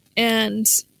 And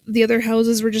the other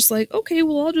houses were just like, okay,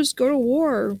 well, I'll just go to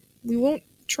war. We won't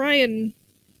try and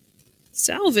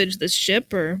salvage this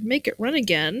ship or make it run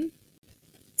again.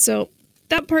 So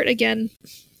that part, again,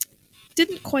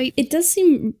 didn't quite... It does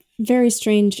seem very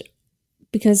strange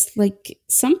because, like,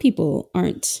 some people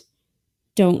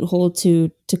don't hold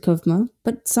to Kovma,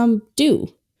 but some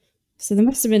do. So there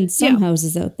must have been some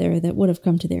houses out there that would have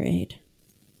come to their aid.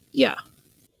 Yeah.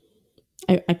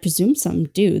 I presume some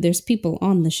do. There's people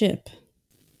on the ship.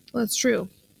 Well, that's true.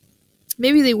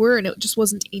 Maybe they were and it just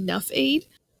wasn't enough aid.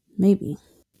 Maybe.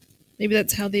 Maybe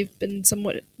that's how they've been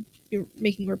somewhat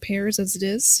making repairs as it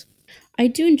is. I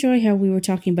do enjoy how we were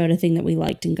talking about a thing that we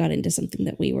liked and got into something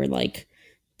that we were like,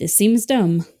 this seems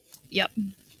dumb. Yep.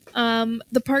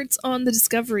 The parts on the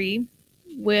Discovery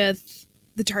with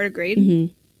the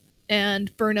tardigrade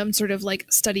and Burnham sort of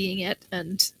like studying it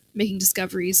and making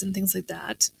discoveries and things like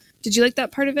that. Did you like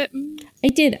that part of it? I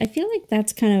did. I feel like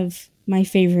that's kind of my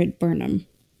favorite Burnham.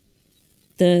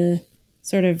 The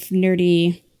sort of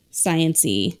nerdy,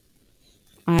 science-y,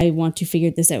 I want to figure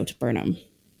this out Burnham.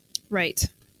 Right.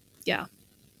 Yeah.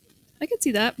 I could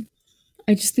see that.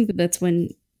 I just think that that's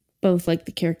when both like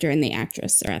the character and the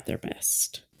actress are at their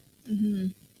best.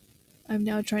 I'm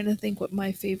now trying to think what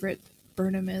my favorite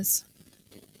Burnham is.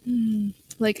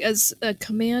 Like, as a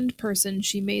command person,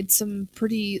 she made some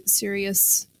pretty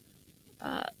serious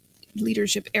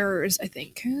leadership errors, I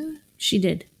think. She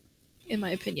did. In my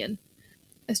opinion.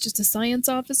 As just a science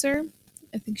officer,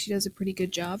 I think she does a pretty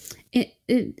good job.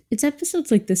 It's episodes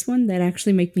like this one that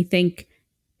actually make me think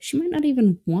she might not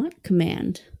even want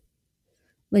command.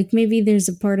 Like, maybe there's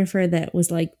a part of her that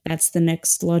was like, that's the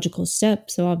next logical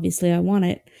step, so obviously I want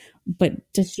it.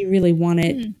 But does she really want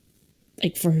it,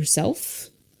 like, for herself?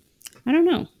 I don't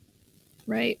know.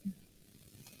 Right.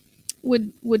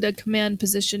 Would a command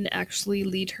position actually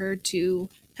lead her to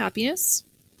happiness?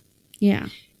 Yeah.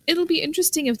 It'll be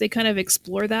interesting if they kind of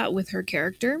explore that with her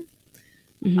character,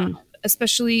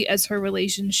 especially as her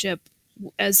relationship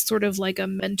as sort of like a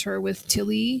mentor with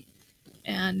Tilly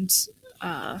and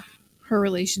her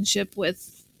relationship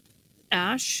with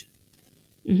Ash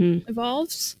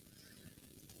evolves.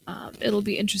 It'll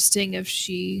be interesting if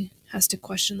she has to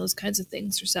question those kinds of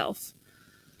things herself.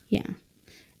 Yeah.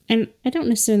 And I don't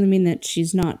necessarily mean that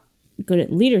she's not good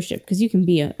at leadership, because you can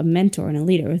be a mentor and a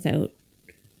leader without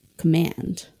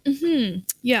command.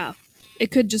 Yeah.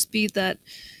 It could just be that,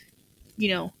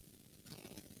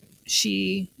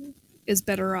 she is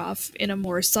better off in a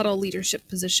more subtle leadership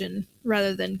position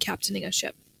rather than captaining a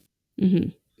ship.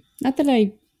 Not that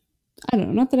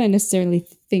I necessarily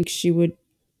think she would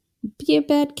be a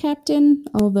bad captain,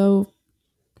 although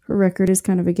her record is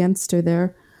kind of against her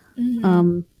there.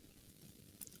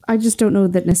 I just don't know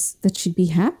that she'd be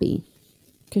happy.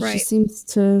 because Right. she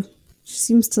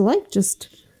seems to like just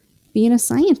being a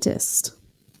scientist.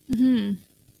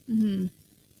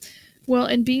 Well,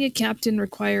 and being a captain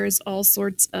requires all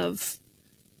sorts of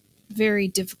very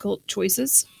difficult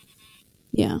choices.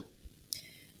 Yeah.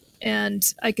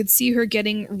 And I could see her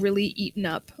getting really eaten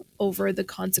up over the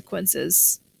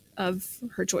consequences of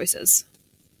her choices,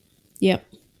 Yep.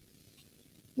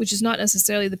 which is not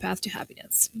necessarily the path to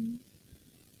happiness. And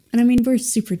I mean, we're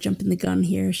super jumping the gun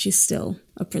here. She's still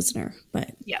a prisoner,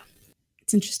 but Yeah.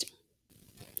 it's interesting.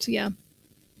 So, yeah.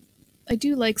 I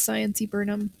do like Science-y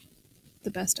Burnham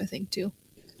the best, I think, too.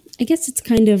 I guess it's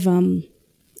kind of,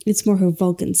 it's more her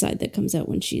Vulcan side that comes out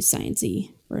when she's Science-y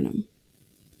Burnham.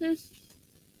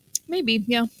 Maybe,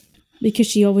 yeah. Because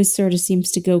she always sort of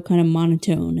seems to go kind of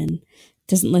monotone and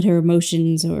doesn't let her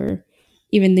emotions or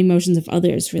even the emotions of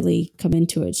others really come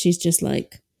into it. She's just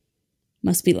like,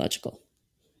 must be logical.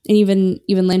 And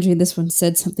even Landry in this one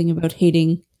said something about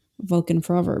hating Vulcan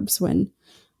proverbs when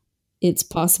it's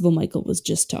possible Michael was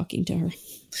just talking to her.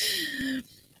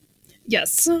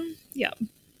 Yes. Yeah.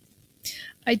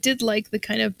 I did like the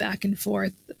kind of back and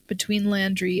forth between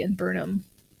Landry and Burnham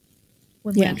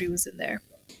when Landry was in there.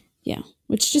 Yeah,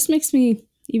 which just makes me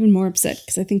even more upset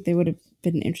because I think they would have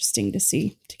been interesting to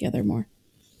see together more.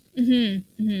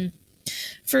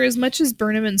 For as much as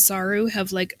Burnham and Saru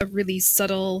have like a really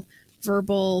subtle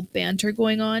verbal banter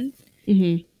going on,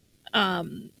 her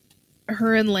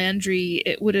and Landry,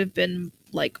 it would have been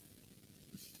like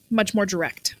much more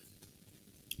direct.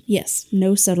 Yes,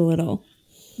 no subtle at all.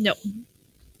 No.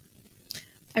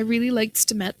 I really liked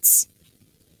Stamets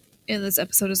in this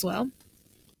episode as well.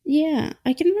 Yeah,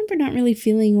 I can remember not really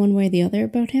feeling one way or the other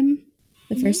about him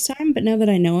the first time, but now that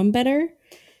I know him better,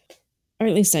 or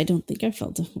at least I don't think I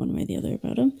felt one way or the other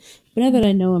about him, but now that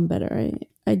I know him better,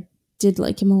 I did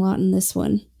like him a lot in this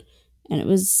one. And it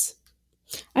was,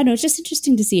 I don't know, it's just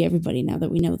interesting to see everybody now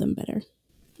that we know them better.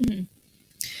 And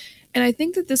I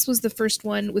think that this was the first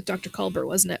one with Dr. Culber,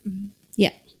 wasn't it?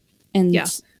 Yeah. And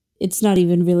it's not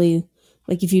even really,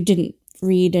 like if you didn't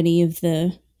read any of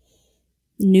the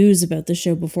news about the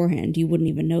show beforehand, you wouldn't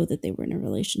even know that they were in a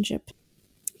relationship.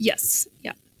 Yes,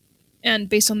 yeah. And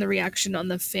based on the reaction on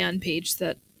the fan page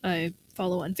that I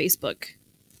follow on Facebook,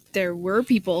 there were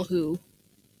people who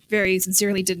very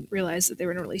sincerely didn't realize that they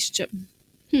were in a relationship.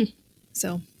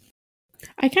 So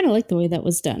I kind of like the way that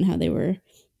was done, how they were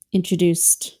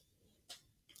introduced.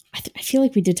 I feel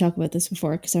like we did talk about this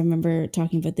before because I remember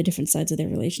talking about the different sides of their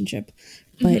relationship.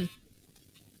 But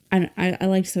I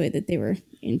liked the way that they were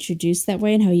introduced that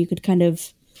way and how you could kind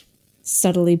of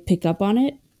subtly pick up on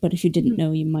it. But if you didn't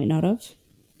know, you might not have.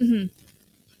 No,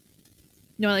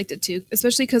 I liked it too,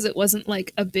 especially because it wasn't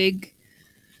like a big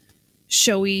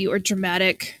showy or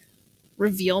dramatic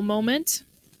reveal moment.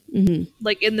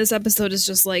 Like in this episode, it's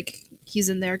just like he's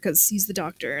in there because he's the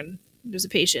doctor and there's a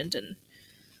patient and,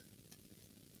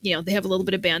 you know, they have a little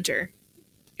bit of banter.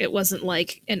 It wasn't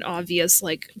like an obvious,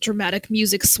 like dramatic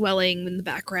music swelling in the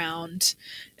background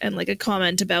and like a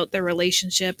comment about their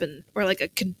relationship and, or like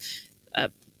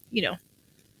a you know,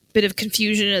 bit of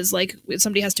confusion as like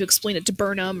somebody has to explain it to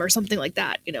Burnham or something like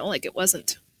that, you know, like it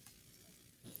wasn't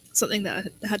something that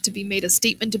had to be made a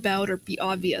statement about or be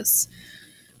obvious,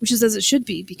 which is as it should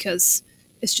be because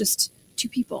it's just two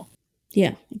people.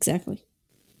 Yeah, exactly.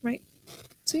 Right.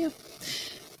 So yeah.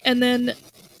 And then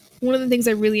one of the things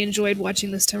I really enjoyed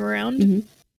watching this time around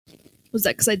was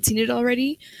that because I'd seen it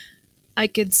already, I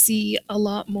could see a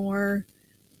lot more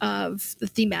of the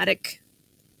thematic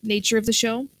nature of the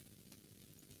show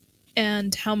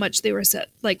and how much they were set,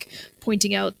 like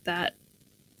pointing out that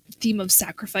theme of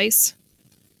sacrifice.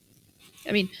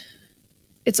 I mean,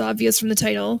 it's obvious from the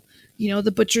title, you know,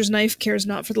 the butcher's knife cares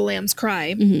not for the lamb's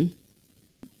cry.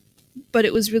 But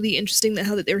it was really interesting that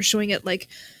how that they were showing it like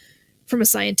from a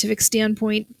scientific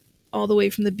standpoint, all the way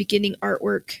from the beginning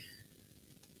artwork,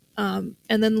 and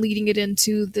then leading it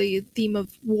into the theme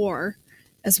of war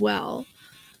as well.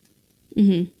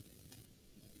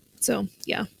 So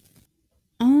yeah.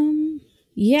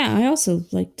 Yeah, I also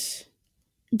liked.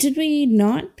 Did we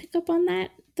not pick up on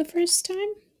that the first time?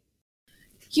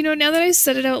 You know, now that I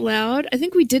said it out loud, I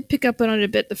think we did pick up on it a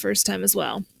bit the first time as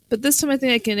well. But this time I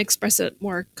think I can express it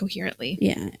more coherently.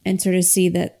 Yeah, and sort of see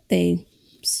that they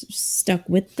stuck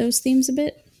with those themes a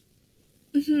bit.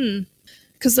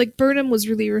 Because, like, Burnham was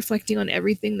really reflecting on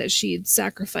everything that she'd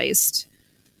sacrificed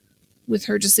with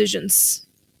her decisions.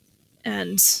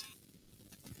 And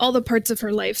all the parts of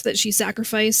her life that she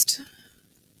sacrificed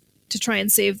to try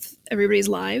and save everybody's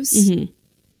lives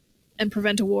and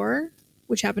prevent a war,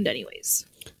 which happened anyways.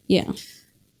 Yeah.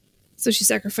 So she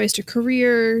sacrificed her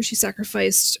career, she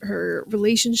sacrificed her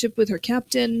relationship with her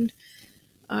captain,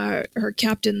 her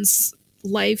captain's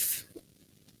life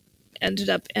ended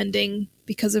up ending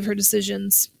because of her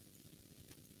decisions.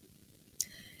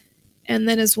 And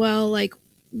then as well, like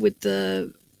with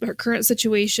her current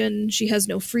situation, she has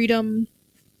no freedom.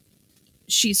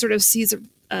 She sort of sees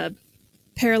a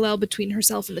parallel between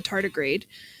herself and the tardigrade.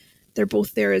 They're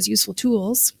both there as useful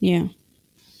tools. Yeah.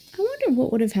 I wonder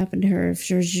what would have happened to her if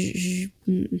Giorgio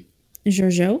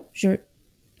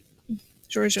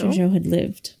had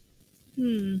lived.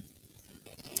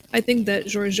 I think that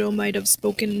Giorgio might have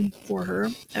spoken for her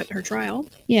at her trial.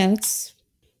 Yeah,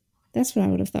 that's what I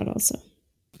would have thought also.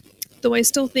 Though I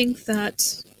still think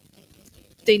that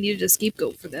they needed a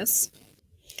scapegoat for this.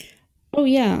 Oh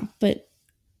yeah, but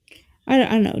I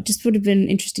don't know. It just would have been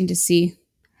interesting to see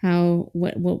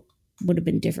what would have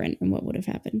been different and what would have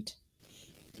happened.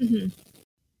 Mm-hmm.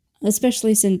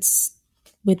 Especially since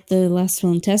with the last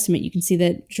will and testament, you can see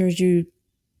that Giorgio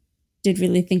did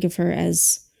really think of her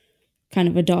as kind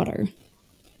of a daughter.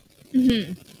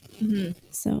 Mm-hmm. Mm-hmm.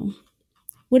 So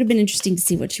would have been interesting to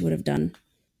see what she would have done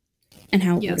and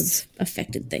how it Yes. would have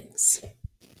affected things.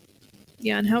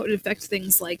 Yeah, and how it would affect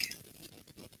things, like,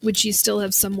 would she still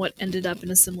have somewhat ended up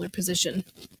in a similar position?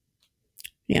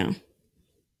 Yeah.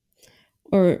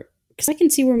 Or, because I can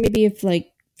see where maybe if,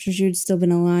 like, Giorgio had still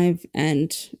been alive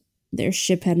and their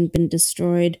ship hadn't been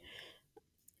destroyed,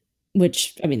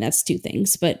 which, I mean, that's two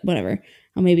things, but whatever.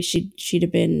 Or maybe she'd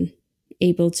have been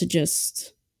able to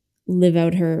just live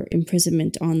out her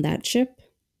imprisonment on that ship,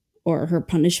 or her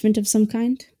punishment of some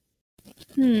kind.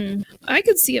 I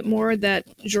could see it more that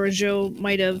Giorgio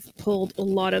might have pulled a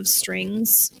lot of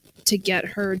strings to get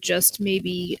her just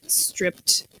maybe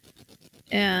stripped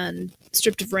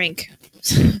of rank.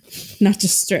 Not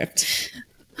just stripped.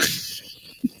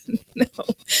 No,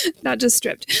 not just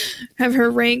stripped. Have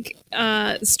her rank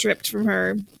stripped from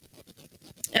her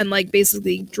and, like,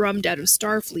 basically drummed out of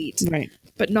Starfleet. Right.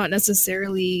 But not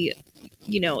necessarily,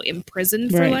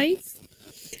 imprisoned for life.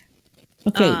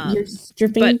 Okay, your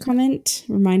stripping comment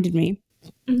reminded me.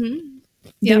 Mm-hmm.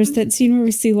 There was that scene where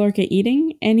we see Lorca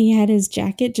eating, and he had his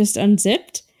jacket just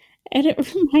unzipped, and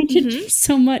it reminded me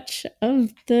so much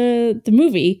of the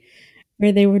movie,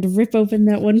 where they would rip open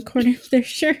that one corner of their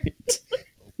shirt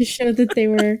to show that they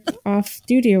were off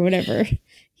duty or whatever.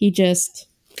 He just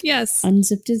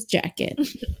unzipped his jacket.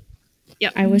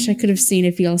 Yep. I wish I could have seen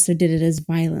if he also did it as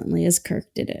violently as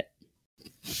Kirk did it.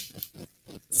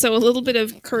 So a little bit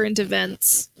of current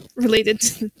events related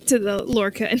to the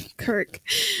Lorca and Kirk.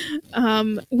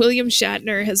 William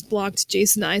Shatner has blocked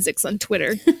Jason Isaacs on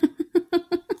Twitter.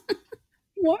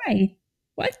 Why?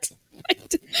 What?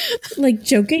 Like,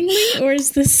 jokingly? Or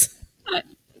is this...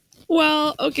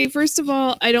 Well, okay, first of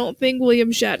all, I don't think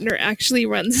William Shatner actually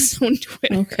runs his own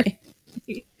Twitter. Okay.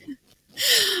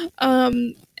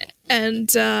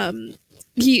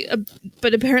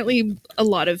 But apparently a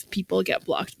lot of people get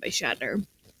blocked by Shatner.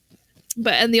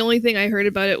 And the only thing I heard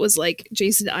about it was, like,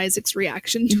 Jason Isaacs'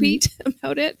 reaction tweet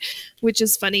about it, which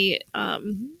is funny. I'll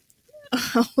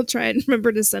try and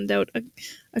remember to send out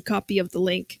a copy of the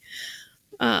link.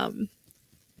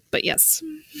 But yes,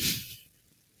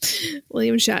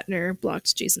 William Shatner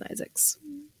blocked Jason Isaacs.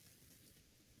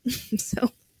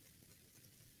 So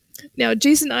now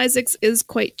Jason Isaacs is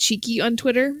quite cheeky on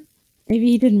Twitter. Maybe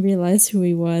he didn't realize who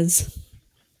he was.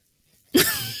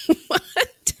 What?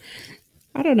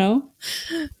 I don't know.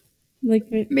 Like,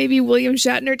 maybe William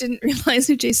Shatner didn't realize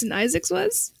who Jason Isaacs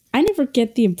was? I never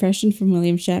get the impression from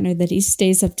William Shatner that he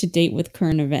stays up to date with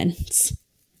current events.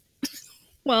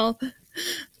 Well,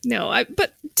 no,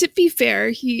 but to be fair,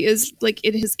 he is, like,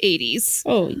 in his 80s.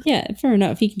 Oh, yeah, fair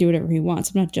enough. He can do whatever he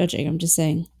wants. I'm not judging. I'm just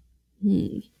saying.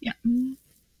 Yeah.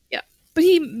 Yeah.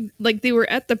 But they were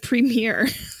at the premiere.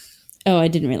 Oh, I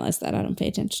didn't realize that. I don't pay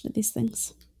attention to these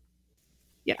things.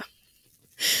 Yeah.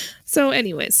 So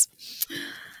anyways.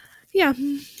 Yeah.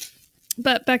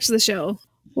 But back to the show.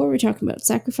 What were we talking about?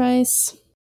 Sacrifice?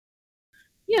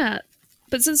 Yeah.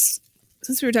 But since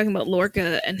we were talking about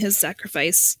Lorca and his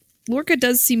sacrifice, Lorca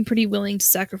does seem pretty willing to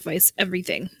sacrifice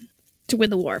everything to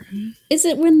win the war. Is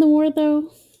it win the war,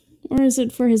 though? Or is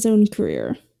it for his own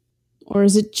career? Or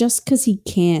is it just because he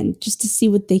can, just to see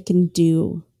what they can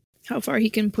do? How far he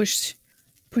can push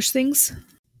things?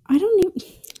 I don't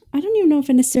even know if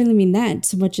I necessarily mean that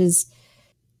so much as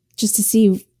just to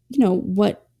see,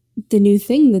 what the new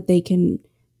thing that they can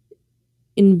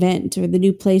invent or the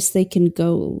new place they can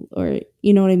go, or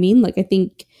you know what I mean? Like, I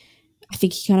think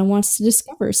he kind of wants to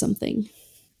discover something.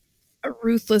 A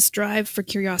ruthless drive for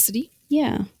curiosity.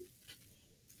 Yeah.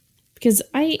 Because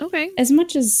as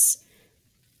much as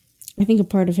I think a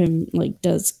part of him, like,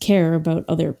 does care about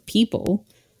other people,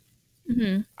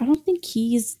 I don't think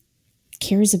he's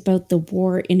cares about the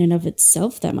war in and of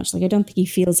itself that much. Like, I don't think he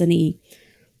feels any,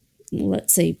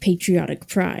 let's say, patriotic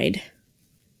pride.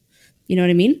 You know what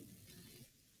I mean?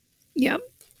 Yeah.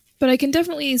 But I can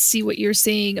definitely see what you're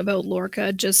saying about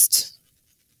Lorca, just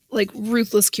like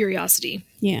ruthless curiosity.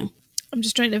 Yeah. I'm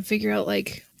just trying to figure out,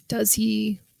 like, does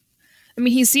he... I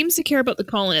mean, he seems to care about the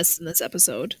colonists in this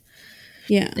episode.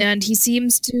 Yeah. And he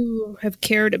seems to have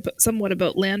cared somewhat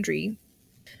about Landry.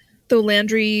 Though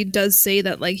Landry does say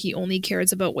that, like, he only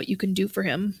cares about what you can do for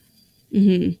him.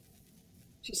 Mm-hmm.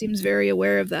 She seems very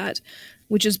aware of that,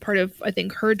 which is part of, I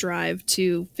think, her drive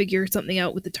to figure something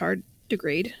out with the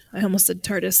tardigrade. I almost said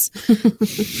TARDIS.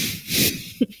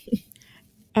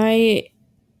 I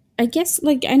guess,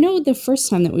 like, I know the first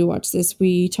time that we watched this,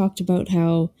 we talked about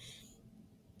how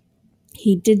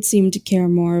he did seem to care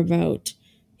more about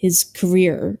his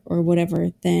career or whatever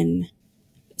than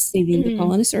saving the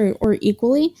colonists, or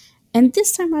equally. And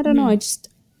this time, I don't know, I just,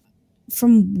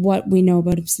 from what we know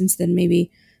about him since then,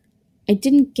 maybe, I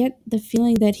didn't get the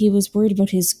feeling that he was worried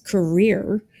about his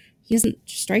career. He doesn't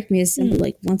strike me as somebody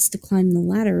like wants to climb the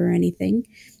ladder or anything.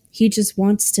 He just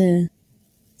wants to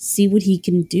see what he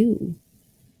can do.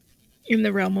 In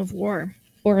the realm of war.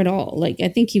 Or at all. Like, I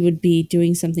think he would be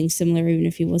doing something similar even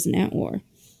if he wasn't at war.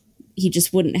 He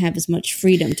just wouldn't have as much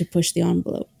freedom to push the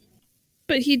envelope.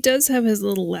 But he does have his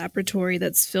little laboratory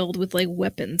that's filled with, like,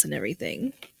 weapons and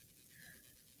everything.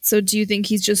 So do you think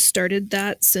he's just started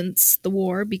that since the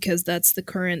war because that's the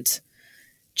current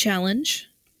challenge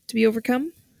to be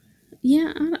overcome?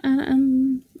 Yeah,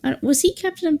 was he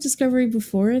Captain of Discovery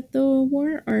before the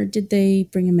war, or did they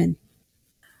bring him in?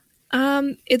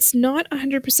 It's not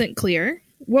 100% clear.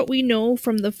 What we know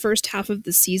from the first half of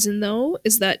the season, though,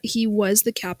 is that he was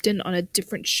the captain on a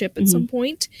different ship at some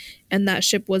point, and that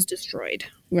ship was destroyed.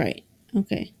 Right.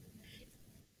 Okay.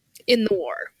 In the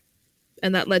war.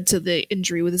 And that led to the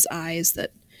injury with his eyes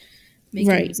that make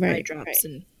him use eye drops.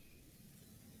 And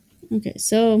okay,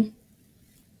 so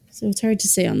it's hard to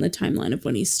say on the timeline of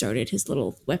when he started his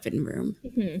little weapon room.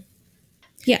 Mm-hmm.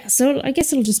 Yeah, so I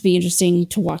guess it'll just be interesting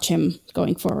to watch him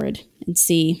going forward and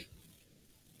see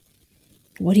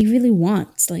what he really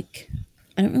wants. Like,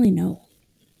 I don't really know.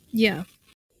 Yeah.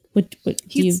 What do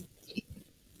you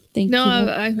think? No,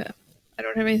 I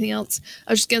don't have anything else.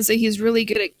 I was just going to say he's really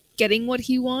good at getting what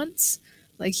he wants.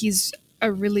 Like, he's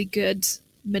a really good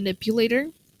manipulator.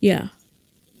 Yeah.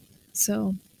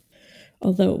 So.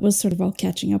 Although it was sort of all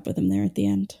catching up with him there at the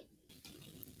end.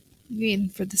 You mean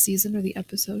for the season or the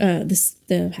episode?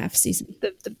 The half season.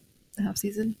 The half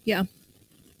season? Yeah.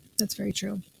 That's very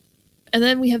true. And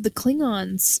then we have the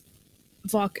Klingons,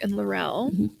 Vok and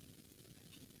L'Rell,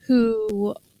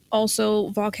 who also,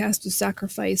 Vok has to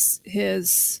sacrifice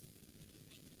his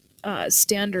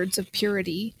standards of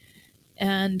purity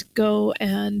and go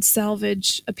and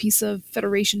salvage a piece of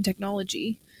Federation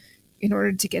technology in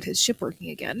order to get his ship working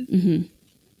again. Mm-hmm.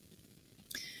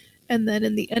 And then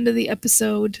in the end of the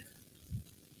episode,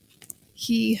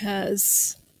 he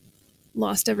has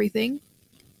lost everything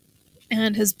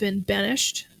and has been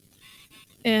banished.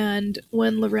 And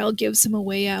when L'Rell gives him a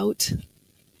way out,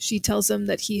 she tells him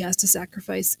that he has to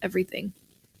sacrifice everything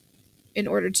in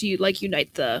order to, like,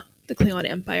 unite the Klingon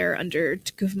Empire under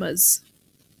T'Kuvma's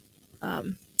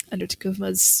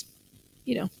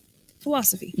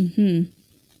philosophy,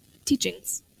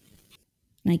 teachings.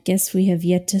 I guess we have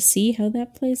yet to see how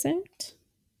that plays out.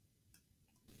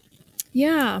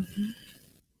 Yeah.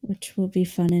 Which will be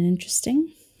fun and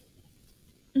interesting.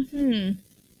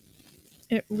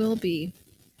 It will be.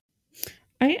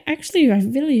 I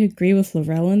really agree with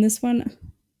L'Rell in this one.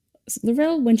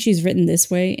 L'Rell, when she's written this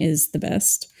way, is the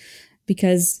best.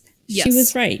 Because she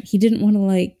was right. He didn't want to,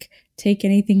 like, take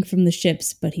anything from the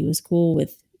ships, but he was cool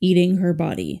with eating her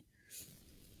body.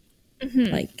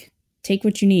 Like, take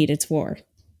what you need. It's war.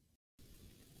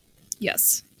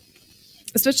 Yes.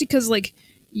 Especially because, like,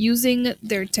 using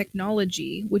their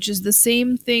technology, which is the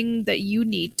same thing that you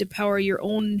need to power your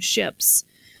own ships,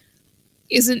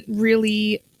 isn't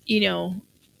really,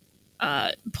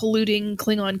 polluting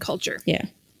Klingon culture. Yeah.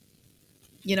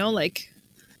 Like,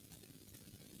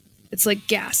 it's like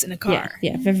gas in a car.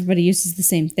 Yeah. If everybody uses the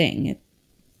same thing,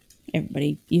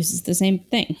 everybody uses the same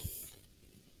thing.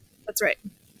 That's right.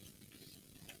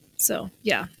 So,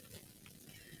 yeah.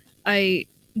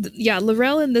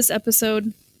 L'Rell in this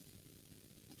episode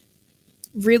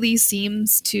really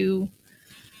seems to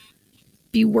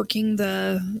be working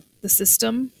the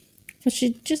system. But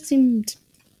she just seemed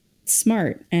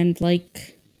smart and and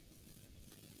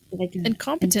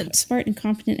competent. Smart and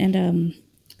competent, and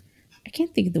I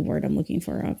can't think of the word I'm looking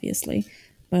for, obviously,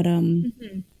 but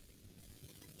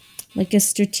like a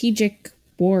strategic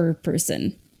war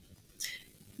person.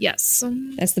 Yes.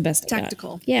 That's the best I got.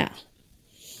 Tactical. Yeah.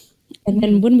 And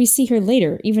then when we see her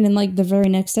later, even in like the very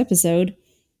next episode,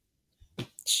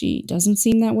 she doesn't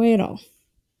seem that way at all.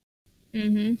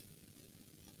 In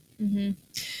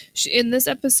this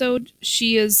episode,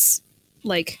 she is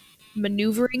like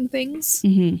maneuvering things,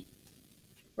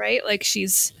 right? Like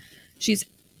she's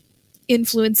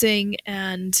influencing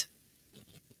and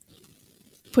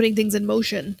putting things in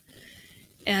motion.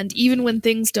 And even when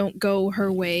things don't go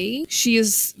her way, she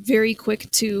is very quick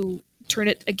to turn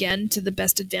it again to the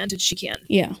best advantage she can.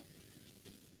 Yeah.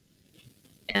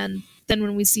 And then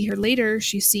when we see her later,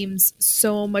 she seems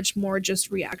so much more just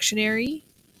reactionary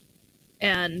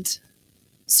and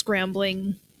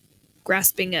scrambling,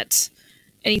 grasping at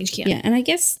anything she can. Yeah, and I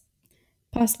guess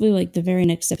possibly like the very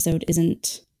next episode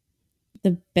isn't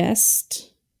the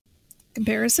best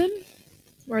comparison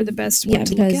or the best one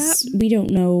to look at. Because we don't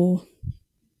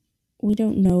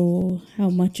know how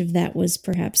much of that was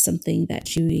perhaps something that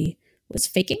she was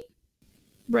faking.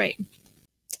 Right.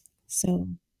 So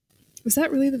was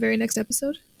that really the very next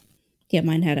episode? Yeah,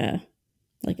 mine had a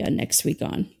next week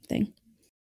on thing.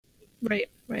 Right.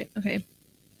 Okay.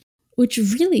 Which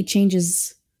really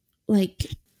changes,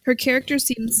 like... Her character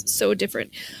seems so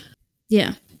different.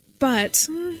 Yeah. But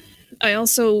I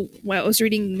was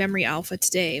reading Memory Alpha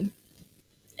today,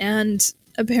 and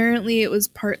apparently it was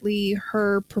partly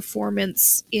her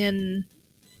performance in,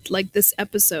 like, this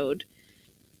episode,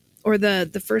 or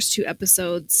the first two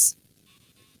episodes,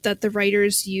 that the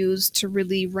writers used to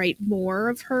really write more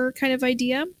of her kind of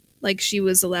idea. Like, she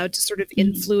was allowed to sort of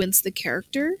influence the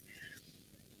character.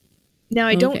 Now,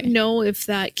 I don't know if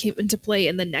that came into play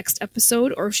in the next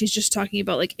episode, or if she's just talking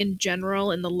about, like, in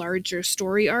general in the larger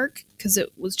story arc, because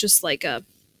it was just like a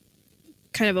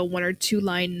kind of a 1 or 2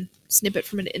 line snippet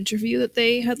from an interview that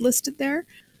they had listed there.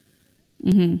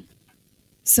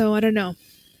 So I don't know.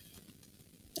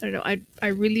 I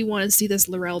really want to see this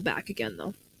Laurel back again,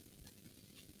 though.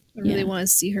 I really want to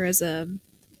see her as a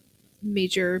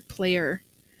major player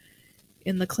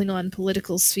in the Klingon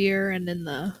political sphere and in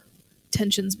the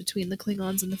tensions between the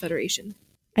Klingons and the Federation.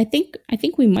 I think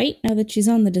we might, now that she's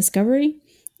on the Discovery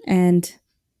and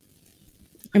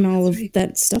all of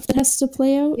that stuff that has to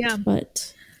play out. Yeah.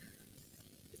 But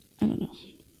I don't know.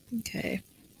 Okay.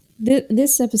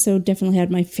 This episode definitely had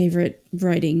my favorite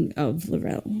writing of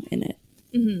Laurel in it.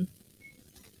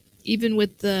 Even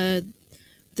with the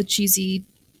cheesy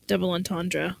double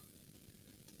entendre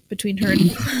between her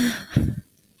and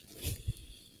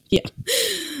yeah.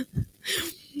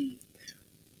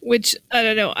 Which, I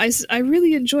don't know, I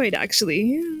really enjoyed,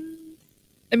 actually.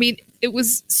 I mean, it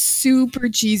was super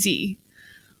cheesy,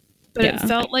 but it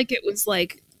felt like it was,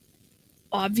 like,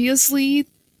 obviously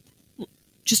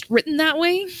just written that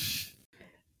way.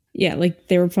 Yeah, like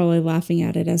they were probably laughing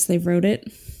at it as they wrote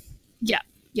it.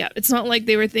 Yeah. It's not like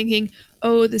they were thinking,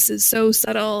 oh, this is so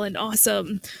subtle and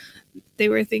awesome. They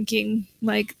were thinking,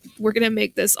 like, we're going to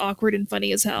make this awkward and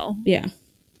funny as hell. Yeah.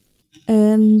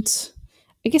 And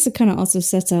I guess it kind of also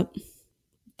sets up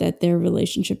that their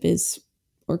relationship is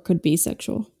or could be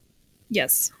sexual.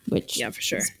 Yes. Which for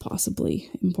sure. is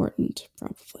possibly important.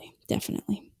 Probably.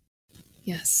 Definitely.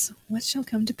 Yes. What shall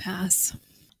come to pass?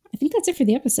 I think that's it for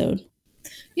the episode.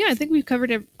 Yeah, I think we've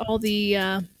covered all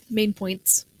the main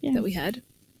points that we had.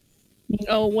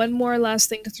 Oh, one more last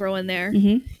thing to throw in there.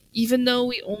 Even though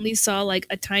we only saw like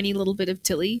a tiny little bit of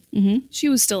Tilly, she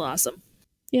was still awesome.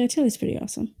 Yeah, Tilly's pretty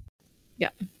awesome. Yeah.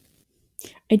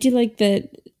 I do like that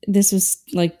this was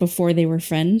like before they were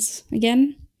friends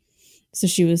again. So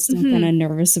she was still kind of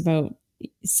nervous about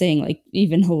saying like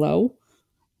even hello.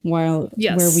 While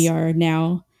where we are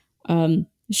now,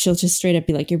 she'll just straight up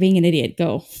be like, you're being an idiot.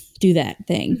 Go do that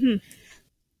thing.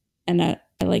 And I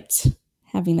liked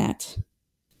having that.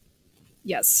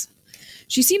 Yes.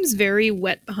 She seems very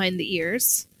wet behind the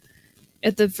ears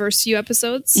at the first few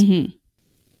episodes,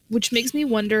 which makes me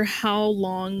wonder how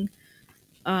long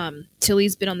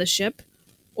Tilly's been on the ship,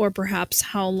 or perhaps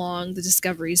how long the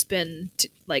Discovery's been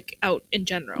like out in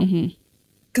general.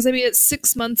 Because I mean, it's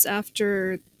 6 months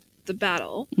after the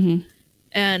battle,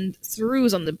 and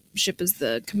Saru's on the ship as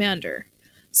the commander.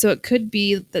 So it could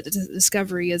be that the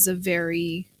Discovery is a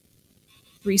very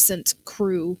recent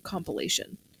crew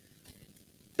compilation.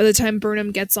 By the time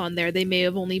Burnham gets on there, they may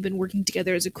have only been working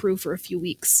together as a crew for a few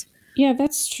weeks. Yeah,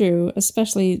 that's true.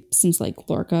 Especially since like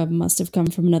Lorca must have come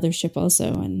from another ship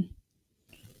also, and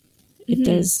it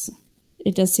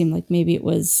does seem like maybe it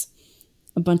was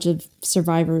a bunch of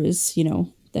survivors, you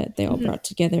know, that they all brought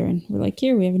together and were like,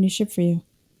 here, we have a new ship for you.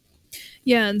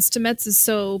 Yeah, and Stamets is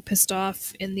so pissed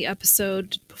off in the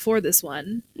episode before this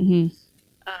one.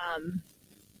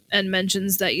 and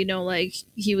mentions that, like,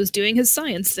 he was doing his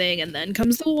science thing, and then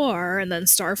comes the war, and then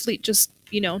Starfleet just,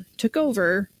 took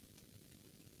over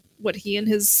what he and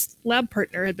his lab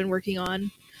partner had been working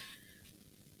on.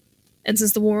 And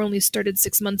since the war only started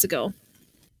 6 months ago.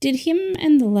 Did him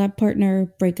and the lab partner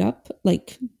break up?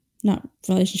 Like, not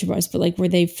relationship-wise, but like, were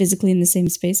they physically in the same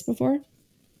space before?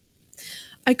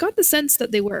 I got the sense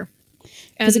that they were.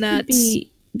 And it could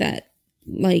be that,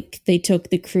 like, they took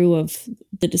the crew of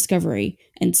the Discovery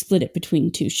and split it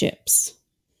between two ships.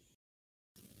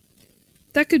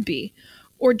 That could be.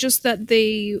 Or just that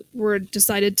they were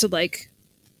decided to, like,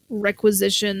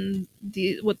 requisition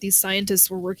what these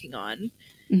scientists were working on,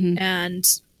 and,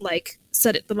 like,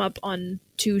 set them up on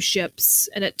two ships,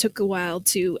 and it took a while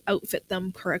to outfit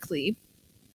them correctly.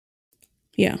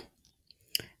 Yeah.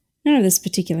 None of this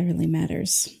particularly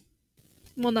matters.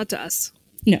 Well, not to us.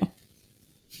 No.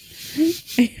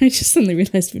 I just suddenly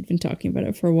realized we'd been talking about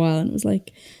it for a while, and it was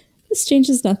like, this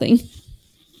changes nothing.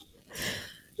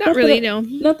 Not really, no.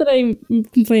 Not that I'm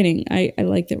complaining. I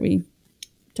like that we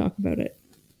talk about it.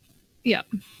 Yeah.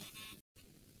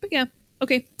 But yeah.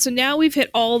 Okay, so now we've hit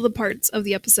all the parts of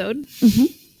the episode.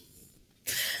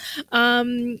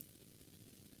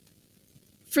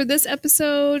 For this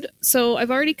episode, so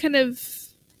I've already kind of...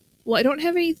 Well, I don't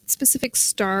have any specific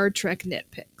Star Trek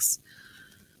nitpicks.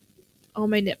 All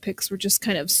my nitpicks were just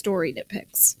kind of story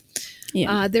nitpicks.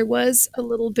 Yeah. There was a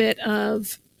little bit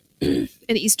of an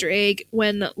Easter egg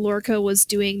when Lorca was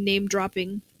doing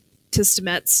name-dropping to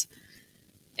Stamets,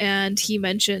 and he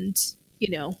mentioned,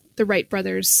 the Wright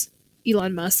brothers,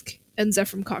 Elon Musk, and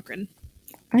Zefram Cochrane.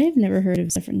 I have never heard of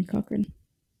Zefram Cochrane.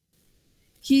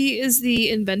 He is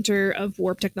the inventor of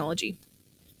warp technology.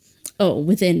 Oh,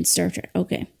 within Star Trek.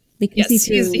 Okay. Because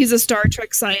yes, he's a Star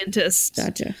Trek scientist.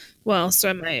 Gotcha. Well,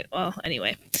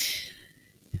 anyway.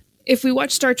 If we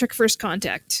watch Star Trek First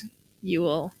Contact, you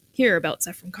will hear about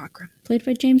Zefram Cochrane. Played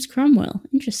by James Cromwell.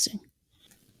 Interesting.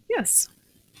 Yes.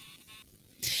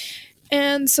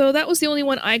 And so that was the only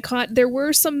one I caught. There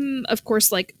were some, of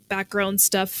course, like background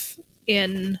stuff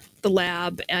in the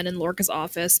lab and in Lorca's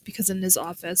office, because in his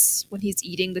office, when he's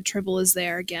eating, the Tribble is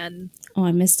there again. Oh,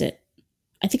 I missed it.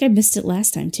 I think I missed it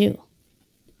last time, too.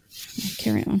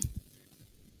 Carry on.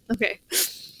 Okay.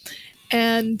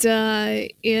 And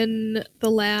in the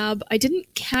lab, I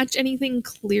didn't catch anything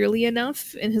clearly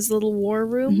enough in his little war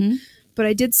room, but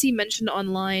I did see mention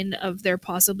online of there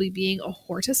possibly being a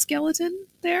Horta skeleton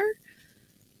there.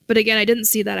 But again, I didn't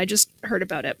see that. I just heard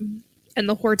about it. And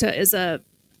the Horta is an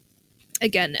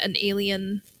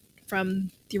alien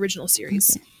from the original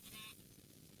series. Okay.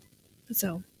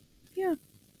 So, yeah.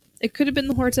 It could have been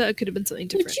the Horta. It could have been something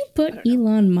different. Would you put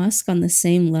Elon Musk on the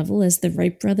same level as the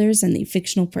Wright brothers and the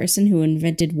fictional person who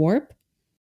invented warp?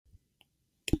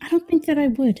 I don't think that I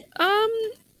would.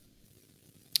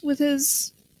 With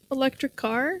his electric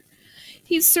car?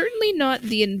 He's certainly not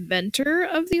the inventor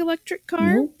of the electric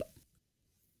car. Nope.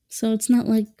 So it's not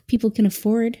like people can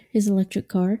afford his electric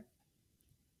car.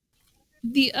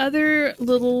 The other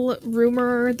little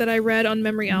rumor that I read on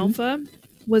Memory Alpha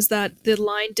was that the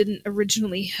line didn't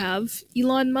originally have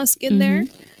Elon Musk in there,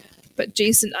 but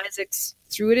Jason Isaacs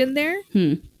threw it in there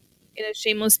in a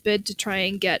shameless bid to try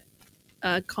and get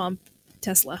comp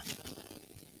Tesla.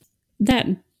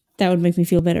 That would make me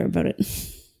feel better about it.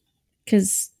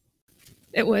 Because...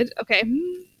 It would? Okay.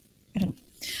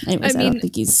 I don't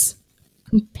think he's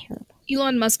comparable.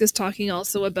 Elon Musk is talking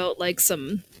also about like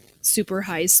some super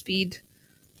high speed,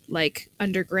 like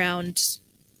underground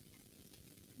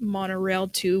monorail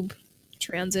tube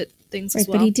transit things as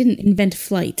well. But he didn't invent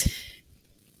flight.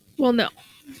 Well, no.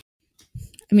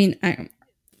 I mean,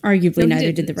 arguably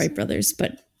neither did the Wright brothers,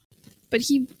 but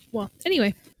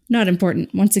anyway. Not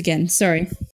important. Once again, sorry.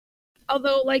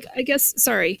 Although,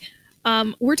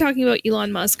 we're talking about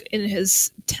Elon Musk in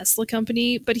his Tesla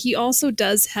company, but he also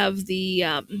does have the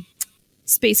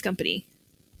space company.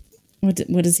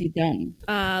 What has he done?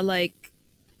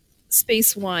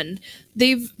 Space One.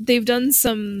 They've done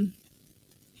some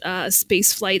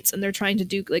space flights, and they're trying to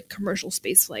do like commercial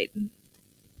space flight.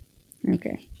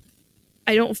 Okay.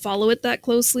 I don't follow it that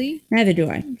closely. Neither do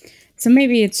I. So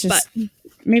maybe it's just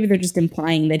maybe they're just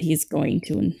implying that he's going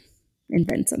to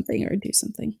invent something or do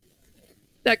something.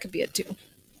 That could be it too.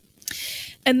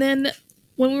 And then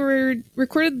when we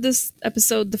recorded this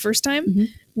episode the first time,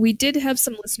 we did have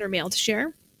some listener mail to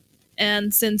share.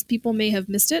 And since people may have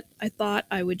missed it, I thought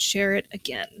I would share it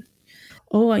again.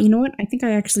 Oh, you know what? I think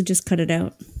I actually just cut it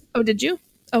out. Oh, did you?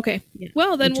 Okay. Yeah.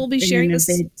 Well, then we'll be sharing this.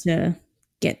 A bit to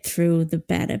get through the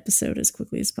bad episode as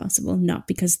quickly as possible, not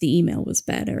because the email was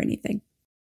bad or anything.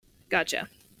 Gotcha.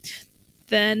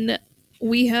 Then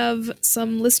we have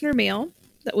some listener mail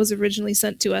that was originally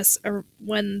sent to us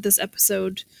when this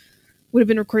episode would have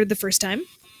been recorded the first time.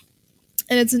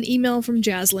 And it's an email from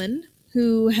Jaslyn,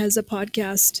 who has a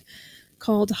podcast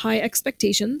called High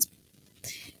Expectations.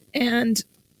 And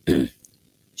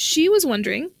she was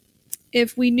wondering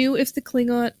if we knew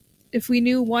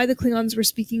why the Klingons were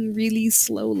speaking really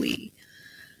slowly.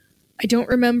 I don't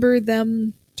remember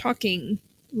them talking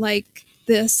like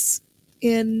this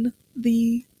in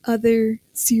the other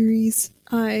series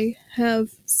I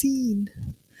have seen.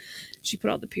 She put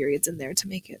all the periods in there to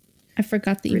make it. I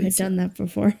forgot that you had done that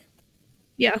before.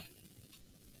 Yeah.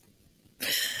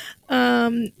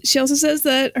 She also says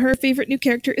that her favorite new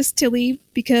character is Tilly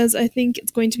because I think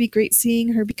it's going to be great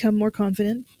seeing her become more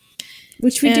confident.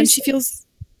 Which we do. She feels.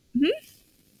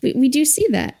 We do see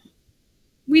that.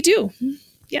 We do.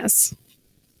 Yes.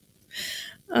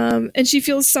 And she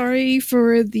feels sorry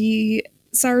for the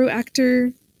Saru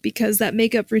actor because that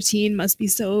makeup routine must be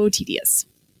so tedious.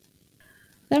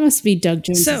 That must be Doug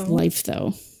Jones' life,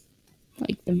 though.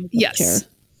 Like the makeup chair.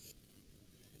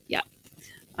 Yeah.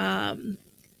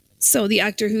 So the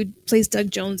actor who plays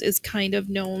Doug Jones is kind of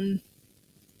known.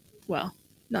 Well,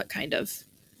 not kind of.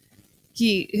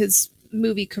 His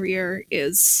movie career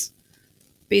is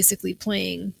basically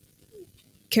playing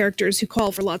characters who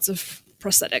call for lots of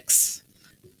prosthetics,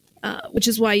 which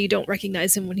is why you don't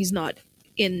recognize him when he's not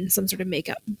in some sort of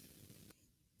makeup.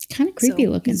 It's kind of creepy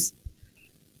looking. A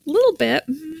little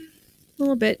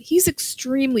bit. He's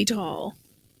extremely tall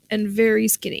and very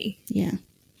skinny. Yeah.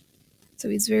 So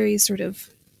he's very sort of,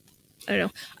 I don't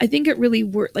know. I think it really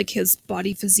like his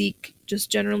body physique just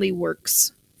generally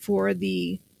works for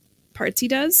the parts he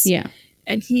does. Yeah.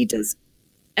 And he does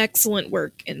excellent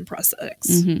work in prosthetics.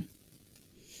 Mm-hmm.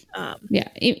 Yeah.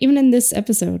 Even in this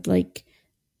episode, like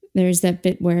there's that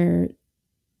bit where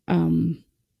Burnham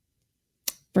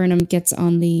gets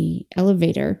on the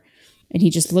elevator and he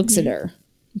just looks at her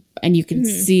and you can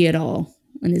see it all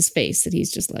in his face that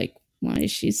he's just like, why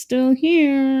is she still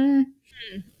here?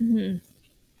 Mm-hmm.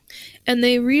 And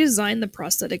they redesigned the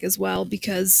prosthetic as well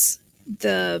because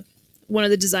one of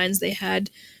the designs they had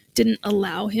didn't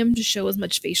allow him to show as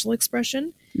much facial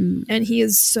expression. And he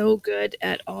is so good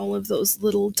at all of those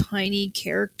little tiny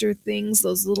character things,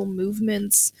 those little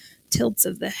movements, tilts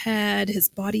of the head, his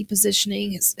body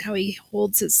positioning, how he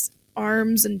holds his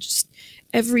arms and just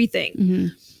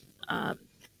everything.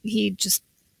 He just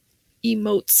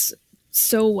emotes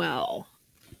so well.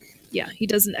 Yeah, he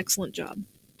does an excellent job.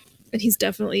 And he's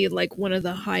definitely like one of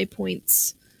the high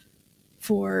points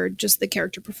for just the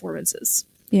character performances.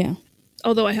 Yeah.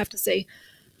 Although I have to say,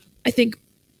 I think,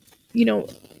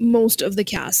 most of the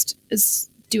cast is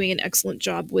doing an excellent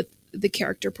job with the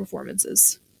character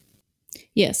performances.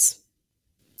 Yes,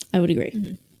 I would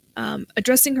agree.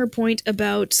 Addressing her point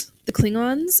about the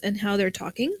Klingons and how they're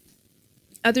talking,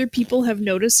 other people have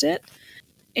noticed it.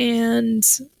 And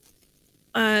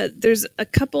there's a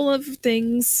couple of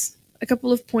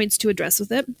points to address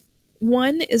with it.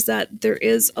 One is that there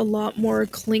is a lot more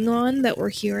Klingon that we're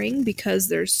hearing because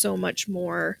there's so much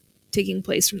more taking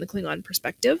place from the Klingon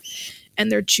perspective,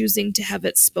 and they're choosing to have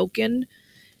it spoken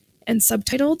and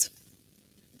subtitled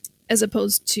as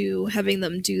opposed to having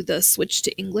them do the switch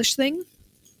to English thing.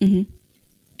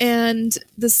 And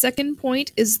the second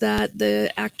point is that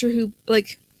the actor who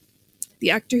played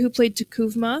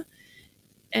Tukuvma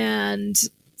and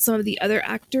some of the other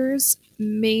actors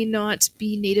may not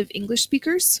be native English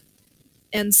speakers.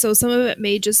 And so some of it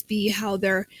may just be how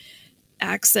their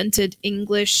accented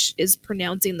English is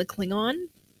pronouncing the Klingon.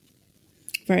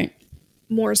 Right.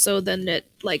 More so than it,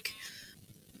 like,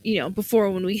 before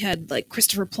when we had, like,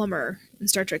 Christopher Plummer in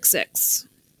Star Trek VI.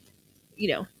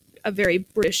 A very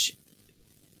British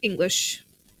English.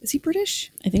 Is he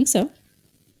British? I think so.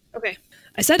 Okay.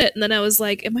 I said it, and then I was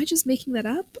like, am I just making that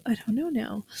up? I don't know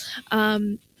now.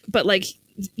 But, like,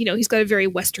 he's got a very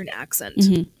Western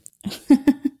accent.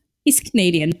 He's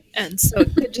Canadian. And so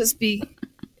it could just be...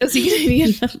 Is he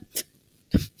Canadian?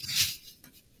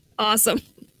 Awesome.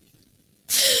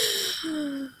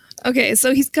 Okay,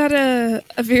 so he's got a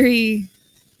very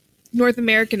North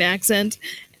American accent,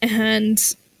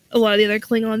 and a lot of the other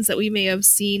Klingons that we may have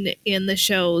seen in the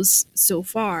shows so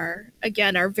far,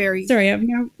 again, are very... Sorry,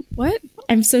 What?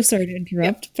 I'm so sorry to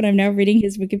interrupt, but I'm now reading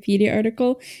his Wikipedia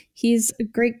article. He's a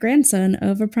great-grandson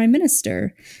of a prime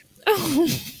minister. Oh,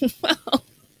 wow.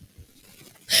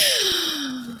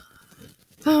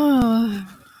 Oh.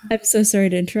 I'm so sorry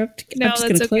to interrupt. No, I'm just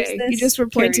that's close okay. this. You just were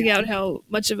pointing out how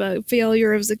much of a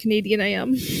failure as a Canadian I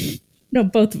am. No,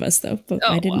 both of us, though.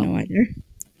 I didn't know either.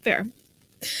 Fair.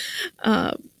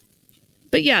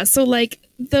 But yeah, so like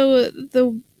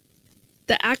the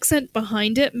accent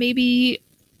behind it maybe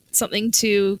something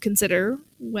to consider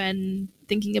when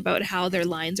thinking about how their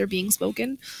lines are being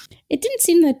spoken. It didn't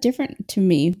seem that different to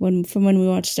me from when we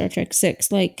watched Star Trek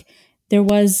 6. Like, there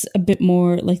was a bit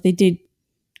more, like, they did,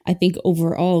 I think,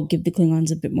 overall give the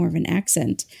Klingons a bit more of an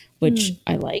accent, which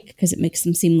I like because it makes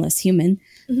them seem less human.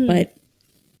 But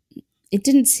it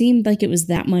didn't seem like it was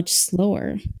that much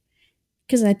slower.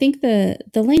 Because I think the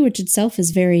language itself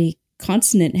is very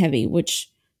consonant heavy, which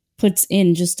puts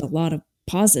in just a lot of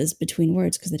pauses between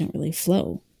words because they don't really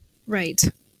flow. Right.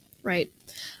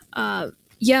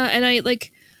 Yeah, and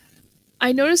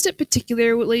I noticed it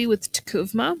particularly with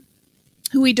Takuvma,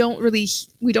 who we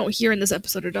don't hear in this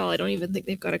episode at all. I don't even think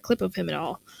they've got a clip of him at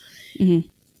all.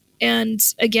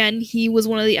 And again, he was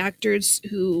one of the actors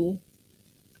who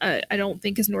I don't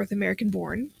think is North American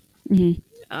born.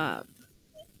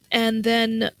 And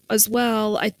then as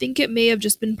well, I think it may have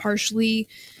just been partially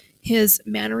his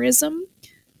mannerism,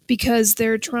 because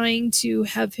they're trying to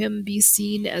have him be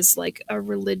seen as like a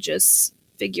religious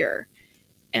figure.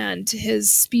 And his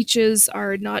speeches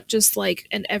are not just like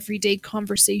an everyday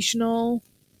conversational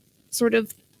sort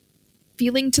of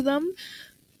feeling to them,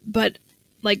 but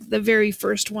like the very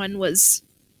first one was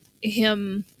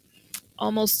him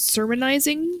almost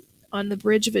sermonizing on the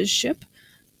bridge of his ship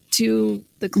to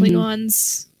the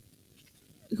Klingons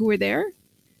who were there.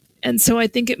 And so I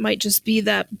think it might just be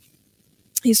that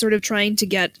he's sort of trying to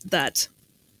get that,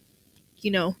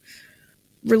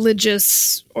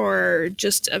 religious or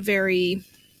just a very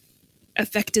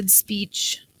affected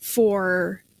speech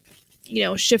for,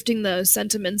 shifting the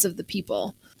sentiments of the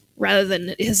people rather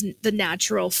than the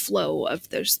natural flow of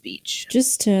their speech.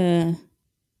 Just to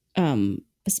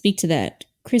speak to that,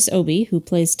 Chris Obi, who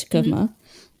plays Takuvma,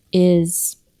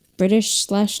 is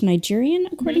British/Nigerian,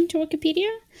 according to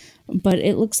Wikipedia. But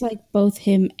it looks like both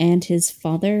him and his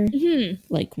father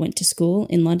went to school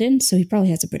in London, so he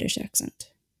probably has a British accent.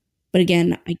 But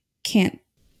again, I can't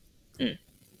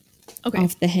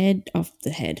off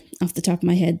the top of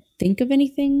my head think of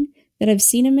anything that I've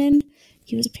seen him in.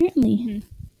 He was apparently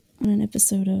on an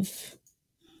episode of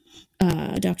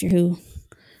Doctor Who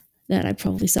that I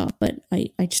probably saw, but I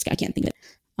can't think of it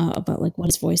about like what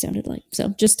his voice sounded like. So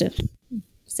just to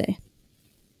say.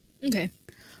 Okay.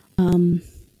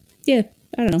 Yeah,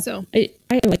 I don't know. So I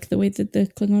like the way that the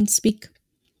Klingons speak,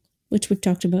 which we've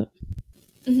talked about.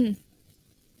 I'm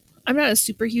not a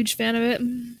super huge fan of it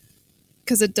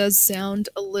because it does sound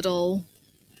a little,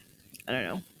 I don't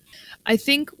know. I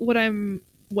think what I'm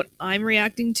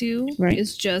reacting to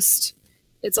is just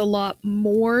it's a lot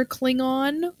more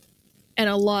Klingon and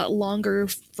a lot longer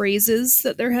phrases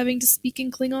that they're having to speak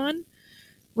in Klingon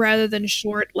rather than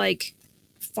short, like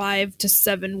 5 to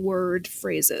 7 word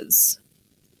phrases.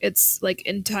 It's like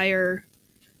entire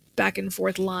back and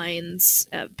forth lines,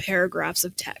 paragraphs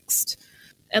of text.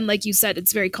 And like you said,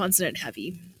 it's very consonant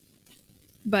heavy.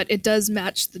 But it does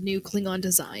match the new Klingon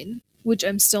design, which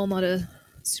I'm still not a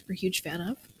super huge fan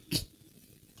of.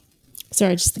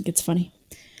 Sorry, I just think it's funny.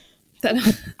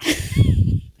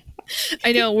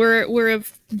 I know, we're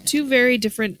of 2 very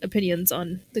different opinions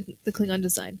on the Klingon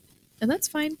design. And that's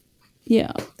fine.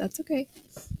 Yeah. That's okay.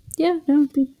 Yeah, no,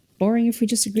 it'd be boring if we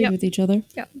disagreed with each other.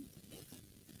 Yeah.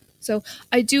 So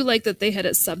I do like that they had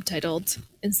it subtitled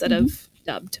instead of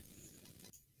dubbed.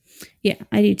 Yeah,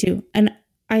 I do too. And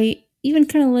I even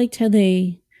kind of liked how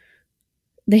they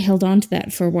held on to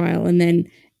that for a while. And then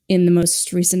in the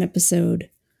most recent episode,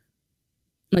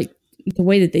 like the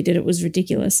way that they did it was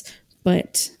ridiculous.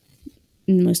 But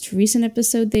in the most recent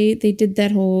episode, they did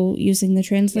that whole using the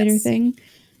translator thing.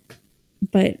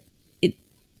 But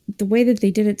the way that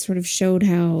they did it sort of showed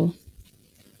how,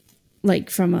 like,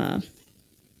 from a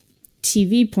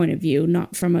TV point of view,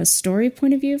 not from a story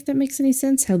point of view, if that makes any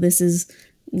sense, how this is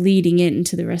leading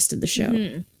into the rest of the show,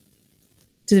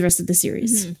 to the rest of the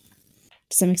series.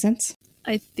 Does that make sense?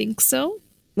 I think so.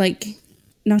 Like,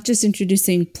 not just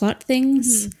introducing plot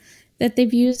things that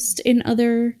they've used in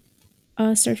other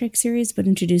Star Trek series, but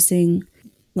introducing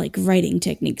like writing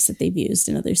techniques that they've used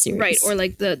in other series. Right, or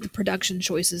like the production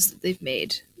choices that they've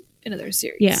made in other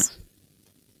series. Yeah.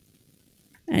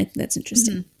 I think that's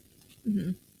interesting.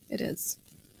 It is.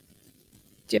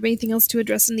 Do you have anything else to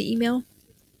address in the email?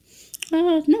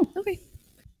 No. Okay.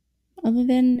 Other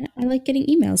than I like getting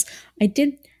emails. I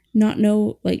did not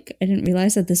know, like, I didn't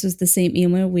realize that this was the same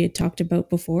email we had talked about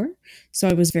before. So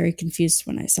I was very confused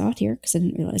when I saw it here because I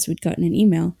didn't realize we'd gotten an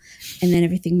email. And then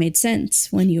everything made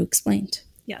sense when you explained.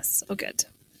 Yes. Oh, good.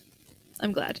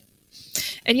 I'm glad.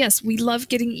 And yes, we love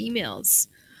getting emails.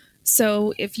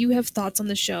 So if you have thoughts on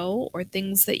the show or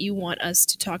things that you want us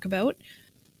to talk about,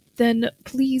 then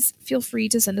please feel free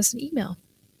to send us an email.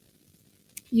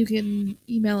 you can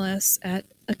email us at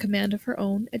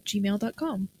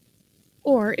acommandofherown@gmail.com.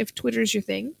 Or if Twitter's your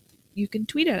thing, you can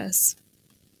tweet at us,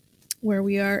 where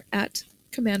we are at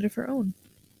Command of Her Own.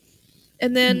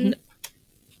 And then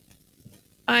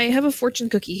I have a fortune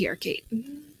cookie here, Cait.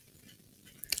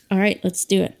 All right, let's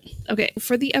do it. Okay,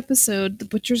 for the episode, The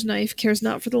Butcher's Knife Cares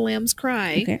Not for the Lamb's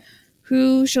Cry, Okay.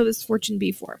 who shall this fortune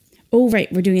be for? Oh,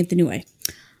 right, we're doing it the new way.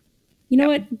 You know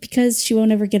what? Because she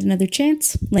won't ever get another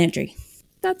chance, Landry.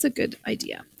 That's a good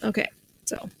idea. Okay,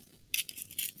 so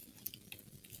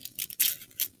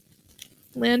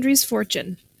Landry's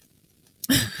fortune.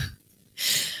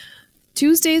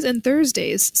 Tuesdays and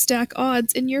Thursdays stack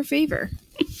odds in your favor.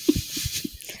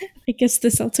 I guess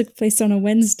this all took place on a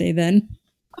Wednesday then.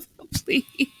 Please.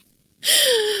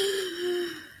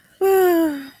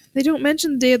 They don't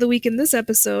mention the day of the week in this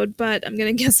episode, but I'm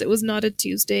going to guess it was not a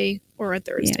Tuesday or a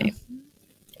Thursday. Yeah.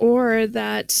 Or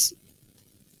that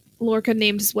Lorca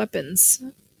named his weapons,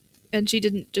 and she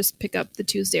didn't just pick up the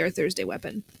Tuesday or Thursday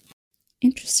weapon.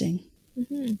 Interesting.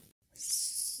 Mm-hmm.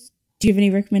 Do you have any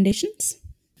recommendations?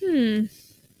 Okay.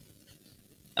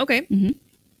 Mm-hmm.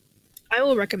 I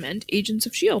will recommend Agents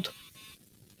of S.H.I.E.L.D.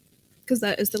 because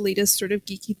that is the latest sort of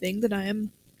geeky thing that I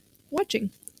am watching.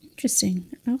 Interesting.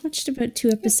 I watched about 2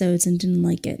 episodes and didn't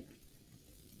like it.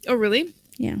 Oh, really?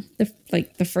 Yeah.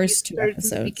 The first 2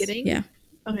 episodes. Beginning? Yeah.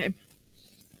 Okay.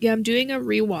 Yeah, I'm doing a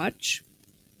rewatch,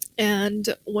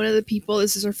 and one of the people,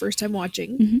 this is her first time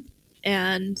watching,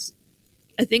 and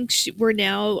I think we're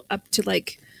now up to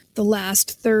like the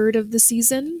last third of the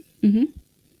season, and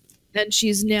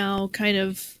she's now kind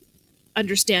of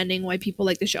understanding why people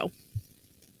like the show.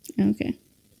 Okay.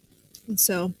 And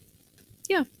so,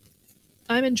 yeah,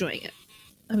 I'm enjoying it.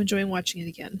 I'm enjoying watching it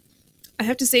again. I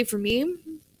have to say, for me,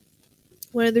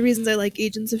 one of the reasons I like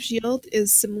Agents of S.H.I.E.L.D.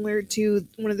 is similar to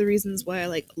one of the reasons why I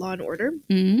like Law and Order.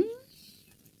 Mm-hmm.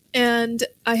 And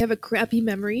I have a crappy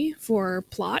memory for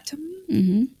plot.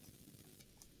 Mm-hmm.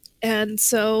 And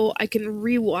so I can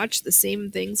rewatch the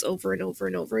same things over and over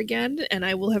and over again, and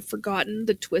I will have forgotten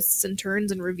the twists and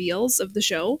turns and reveals of the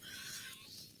show.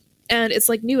 And it's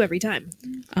like new every time.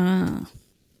 Ah.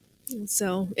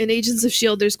 So in Agents of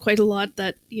S.H.I.E.L.D., there's quite a lot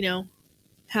that,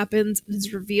 happens and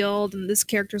is revealed, and this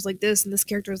character's like this, and this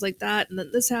character is like that, and then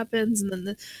this happens, and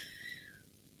then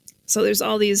so there's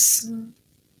all these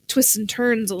twists and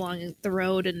turns along the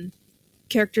road, and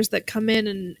characters that come in,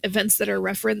 and events that are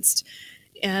referenced,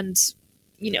 and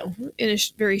in a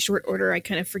very short order, I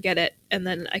kind of forget it, and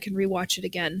then I can rewatch it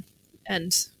again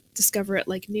and discover it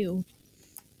like new.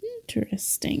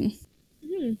 Interesting.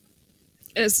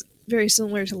 It's very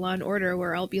similar to Law and Order,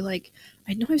 where I'll be like,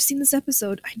 I know I've seen this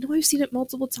episode. I know I've seen it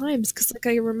multiple times because,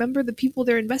 I remember the people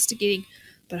they're investigating,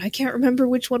 but I can't remember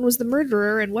which one was the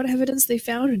murderer and what evidence they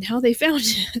found and how they found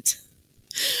it.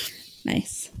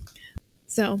 Nice.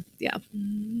 So, yeah.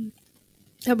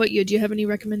 How about you? Do you have any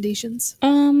recommendations?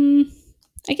 I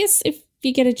guess if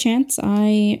you get a chance,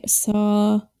 I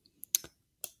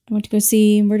went to go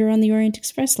see Murder on the Orient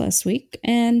Express last week,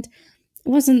 and it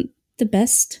wasn't the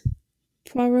best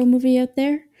Poirot movie out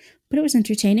there, but it was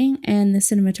entertaining, and the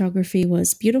cinematography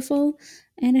was beautiful,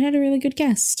 and it had a really good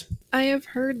cast. I have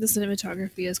heard the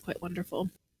cinematography is quite wonderful.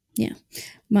 Yeah.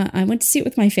 I went to see it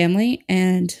with my family,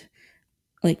 and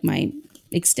my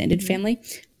extended family.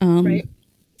 Right.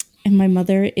 And my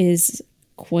mother is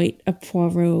quite a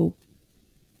Poirot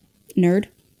nerd.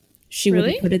 She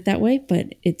wouldn't put it that way,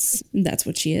 but that's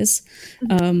what she is.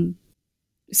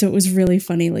 So it was really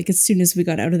funny. As soon as we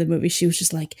got out of the movie, she was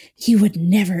just like, "You would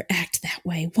never act that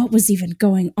way. What was even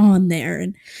going on there?"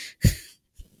 And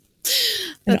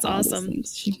that's awesome.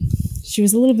 She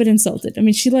was a little bit insulted. I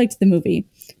mean, she liked the movie,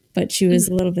 but she was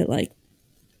a little bit like,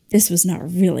 this was not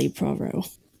really Poirot.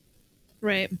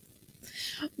 Right.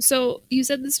 So you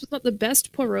said this was not the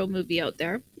best Poirot movie out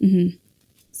there. Mm-hmm.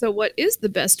 So what is the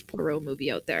best Poirot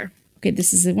movie out there? Okay,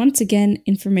 this is once again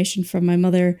information from my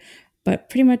mother, but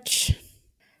pretty much,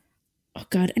 oh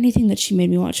God, anything that she made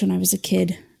me watch when I was a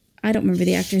kid. I don't remember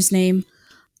the actor's name.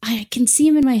 I can see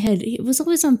him in my head. It was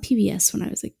always on PBS when I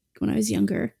was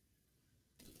younger.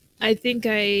 I think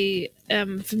I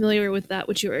am familiar with that,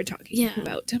 which you were talking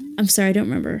about. I'm sorry, I don't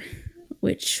remember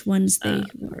which ones they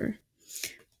were.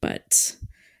 But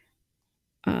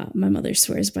my mother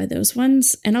swears by those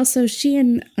ones. And also, she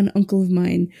and an uncle of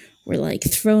mine were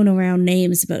throwing around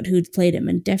names about who'd played him,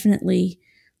 and definitely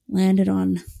landed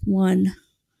on one.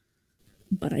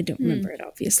 But I don't remember it,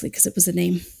 obviously, because it was a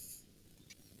name.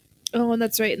 Oh, and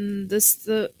that's right. And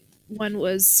the one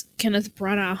was Kenneth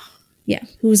Branagh. Yeah,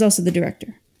 who was also the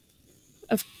director.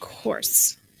 Of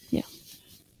course. Yeah.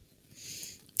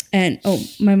 And,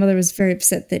 my mother was very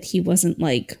upset that he wasn't,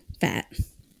 fat.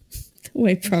 the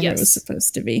way Poirot was Yes.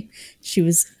 supposed to be. She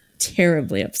was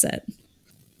terribly upset.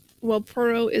 Well,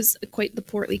 Poirot is quite the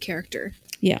portly character.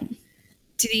 Yeah.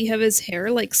 Did he have his hair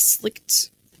like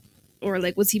slicked, or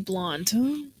like was he blonde?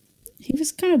 He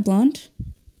was kind of blonde.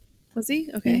 Was he?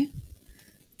 Okay. Yeah.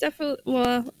 Definitely.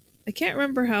 Well, I can't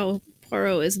remember how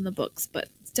Poirot is in the books, but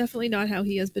it's definitely not how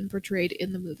he has been portrayed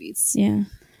in the movies. Yeah.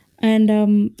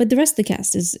 And but the rest of the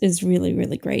cast is really,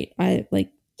 really great. I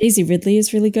like Daisy Ridley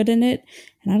is really good in it,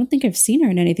 and I don't think I've seen her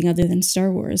in anything other than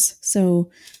Star Wars. So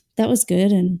that was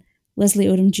good. And Leslie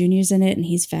Odom Jr.'s in it, and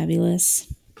he's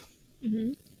fabulous.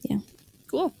 Mm-hmm. Yeah.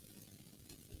 Cool.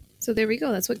 So there we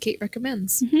go. That's what Cait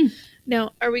recommends. Mm-hmm.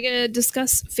 Now, are we going to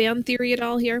discuss fan theory at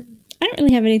all here? I don't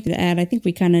really have anything to add. I think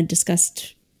we kind of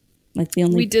discussed like the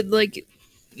only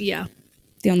the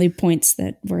only points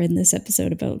that were in this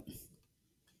episode about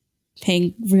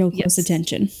paying real close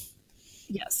attention.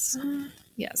 Yes.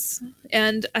 Yes.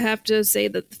 And I have to say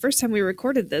that the first time we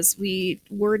recorded this, we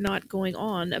were not going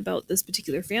on about this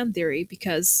particular fan theory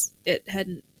because it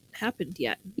hadn't happened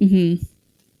yet. Mm-hmm.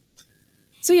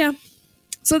 So yeah.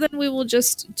 So then we will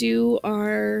just do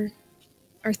our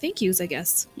thank yous, I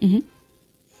guess. Mm-hmm.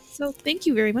 So thank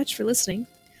you very much for listening.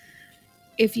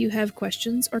 If you have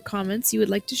questions or comments you would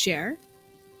like to share,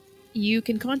 you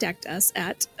can contact us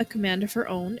at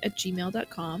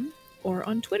acommandofherown@gmail.com or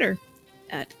on Twitter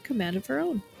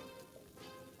 @commandofherown.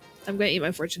 I'm going to eat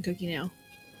my fortune cookie now.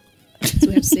 So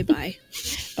we have to say bye.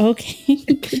 Okay,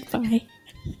 goodbye.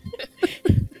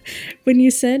 When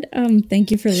you said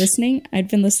thank you for listening, I'd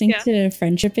been listening to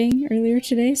Friendshipping earlier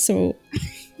today, so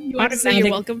you want to say you're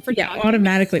welcome for talking?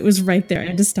 Automatically it was right there. I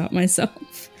had to stop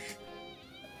myself.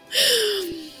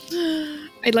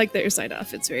 I like that your sign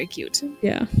off. It's very cute.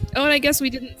 Yeah. Oh, and I guess we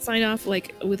didn't sign off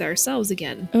like with ourselves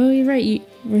again. Oh, you're right.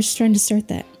 We're just trying to start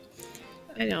that.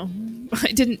 I know.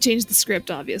 I didn't change the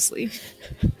script, obviously.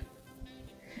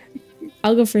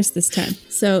 I'll go first this time.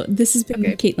 So this has been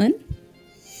Caitlin.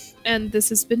 And this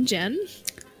has been Jen.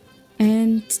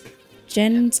 And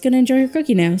Jen's going to enjoy her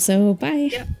cookie now, so bye.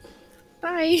 Yep.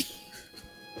 Bye.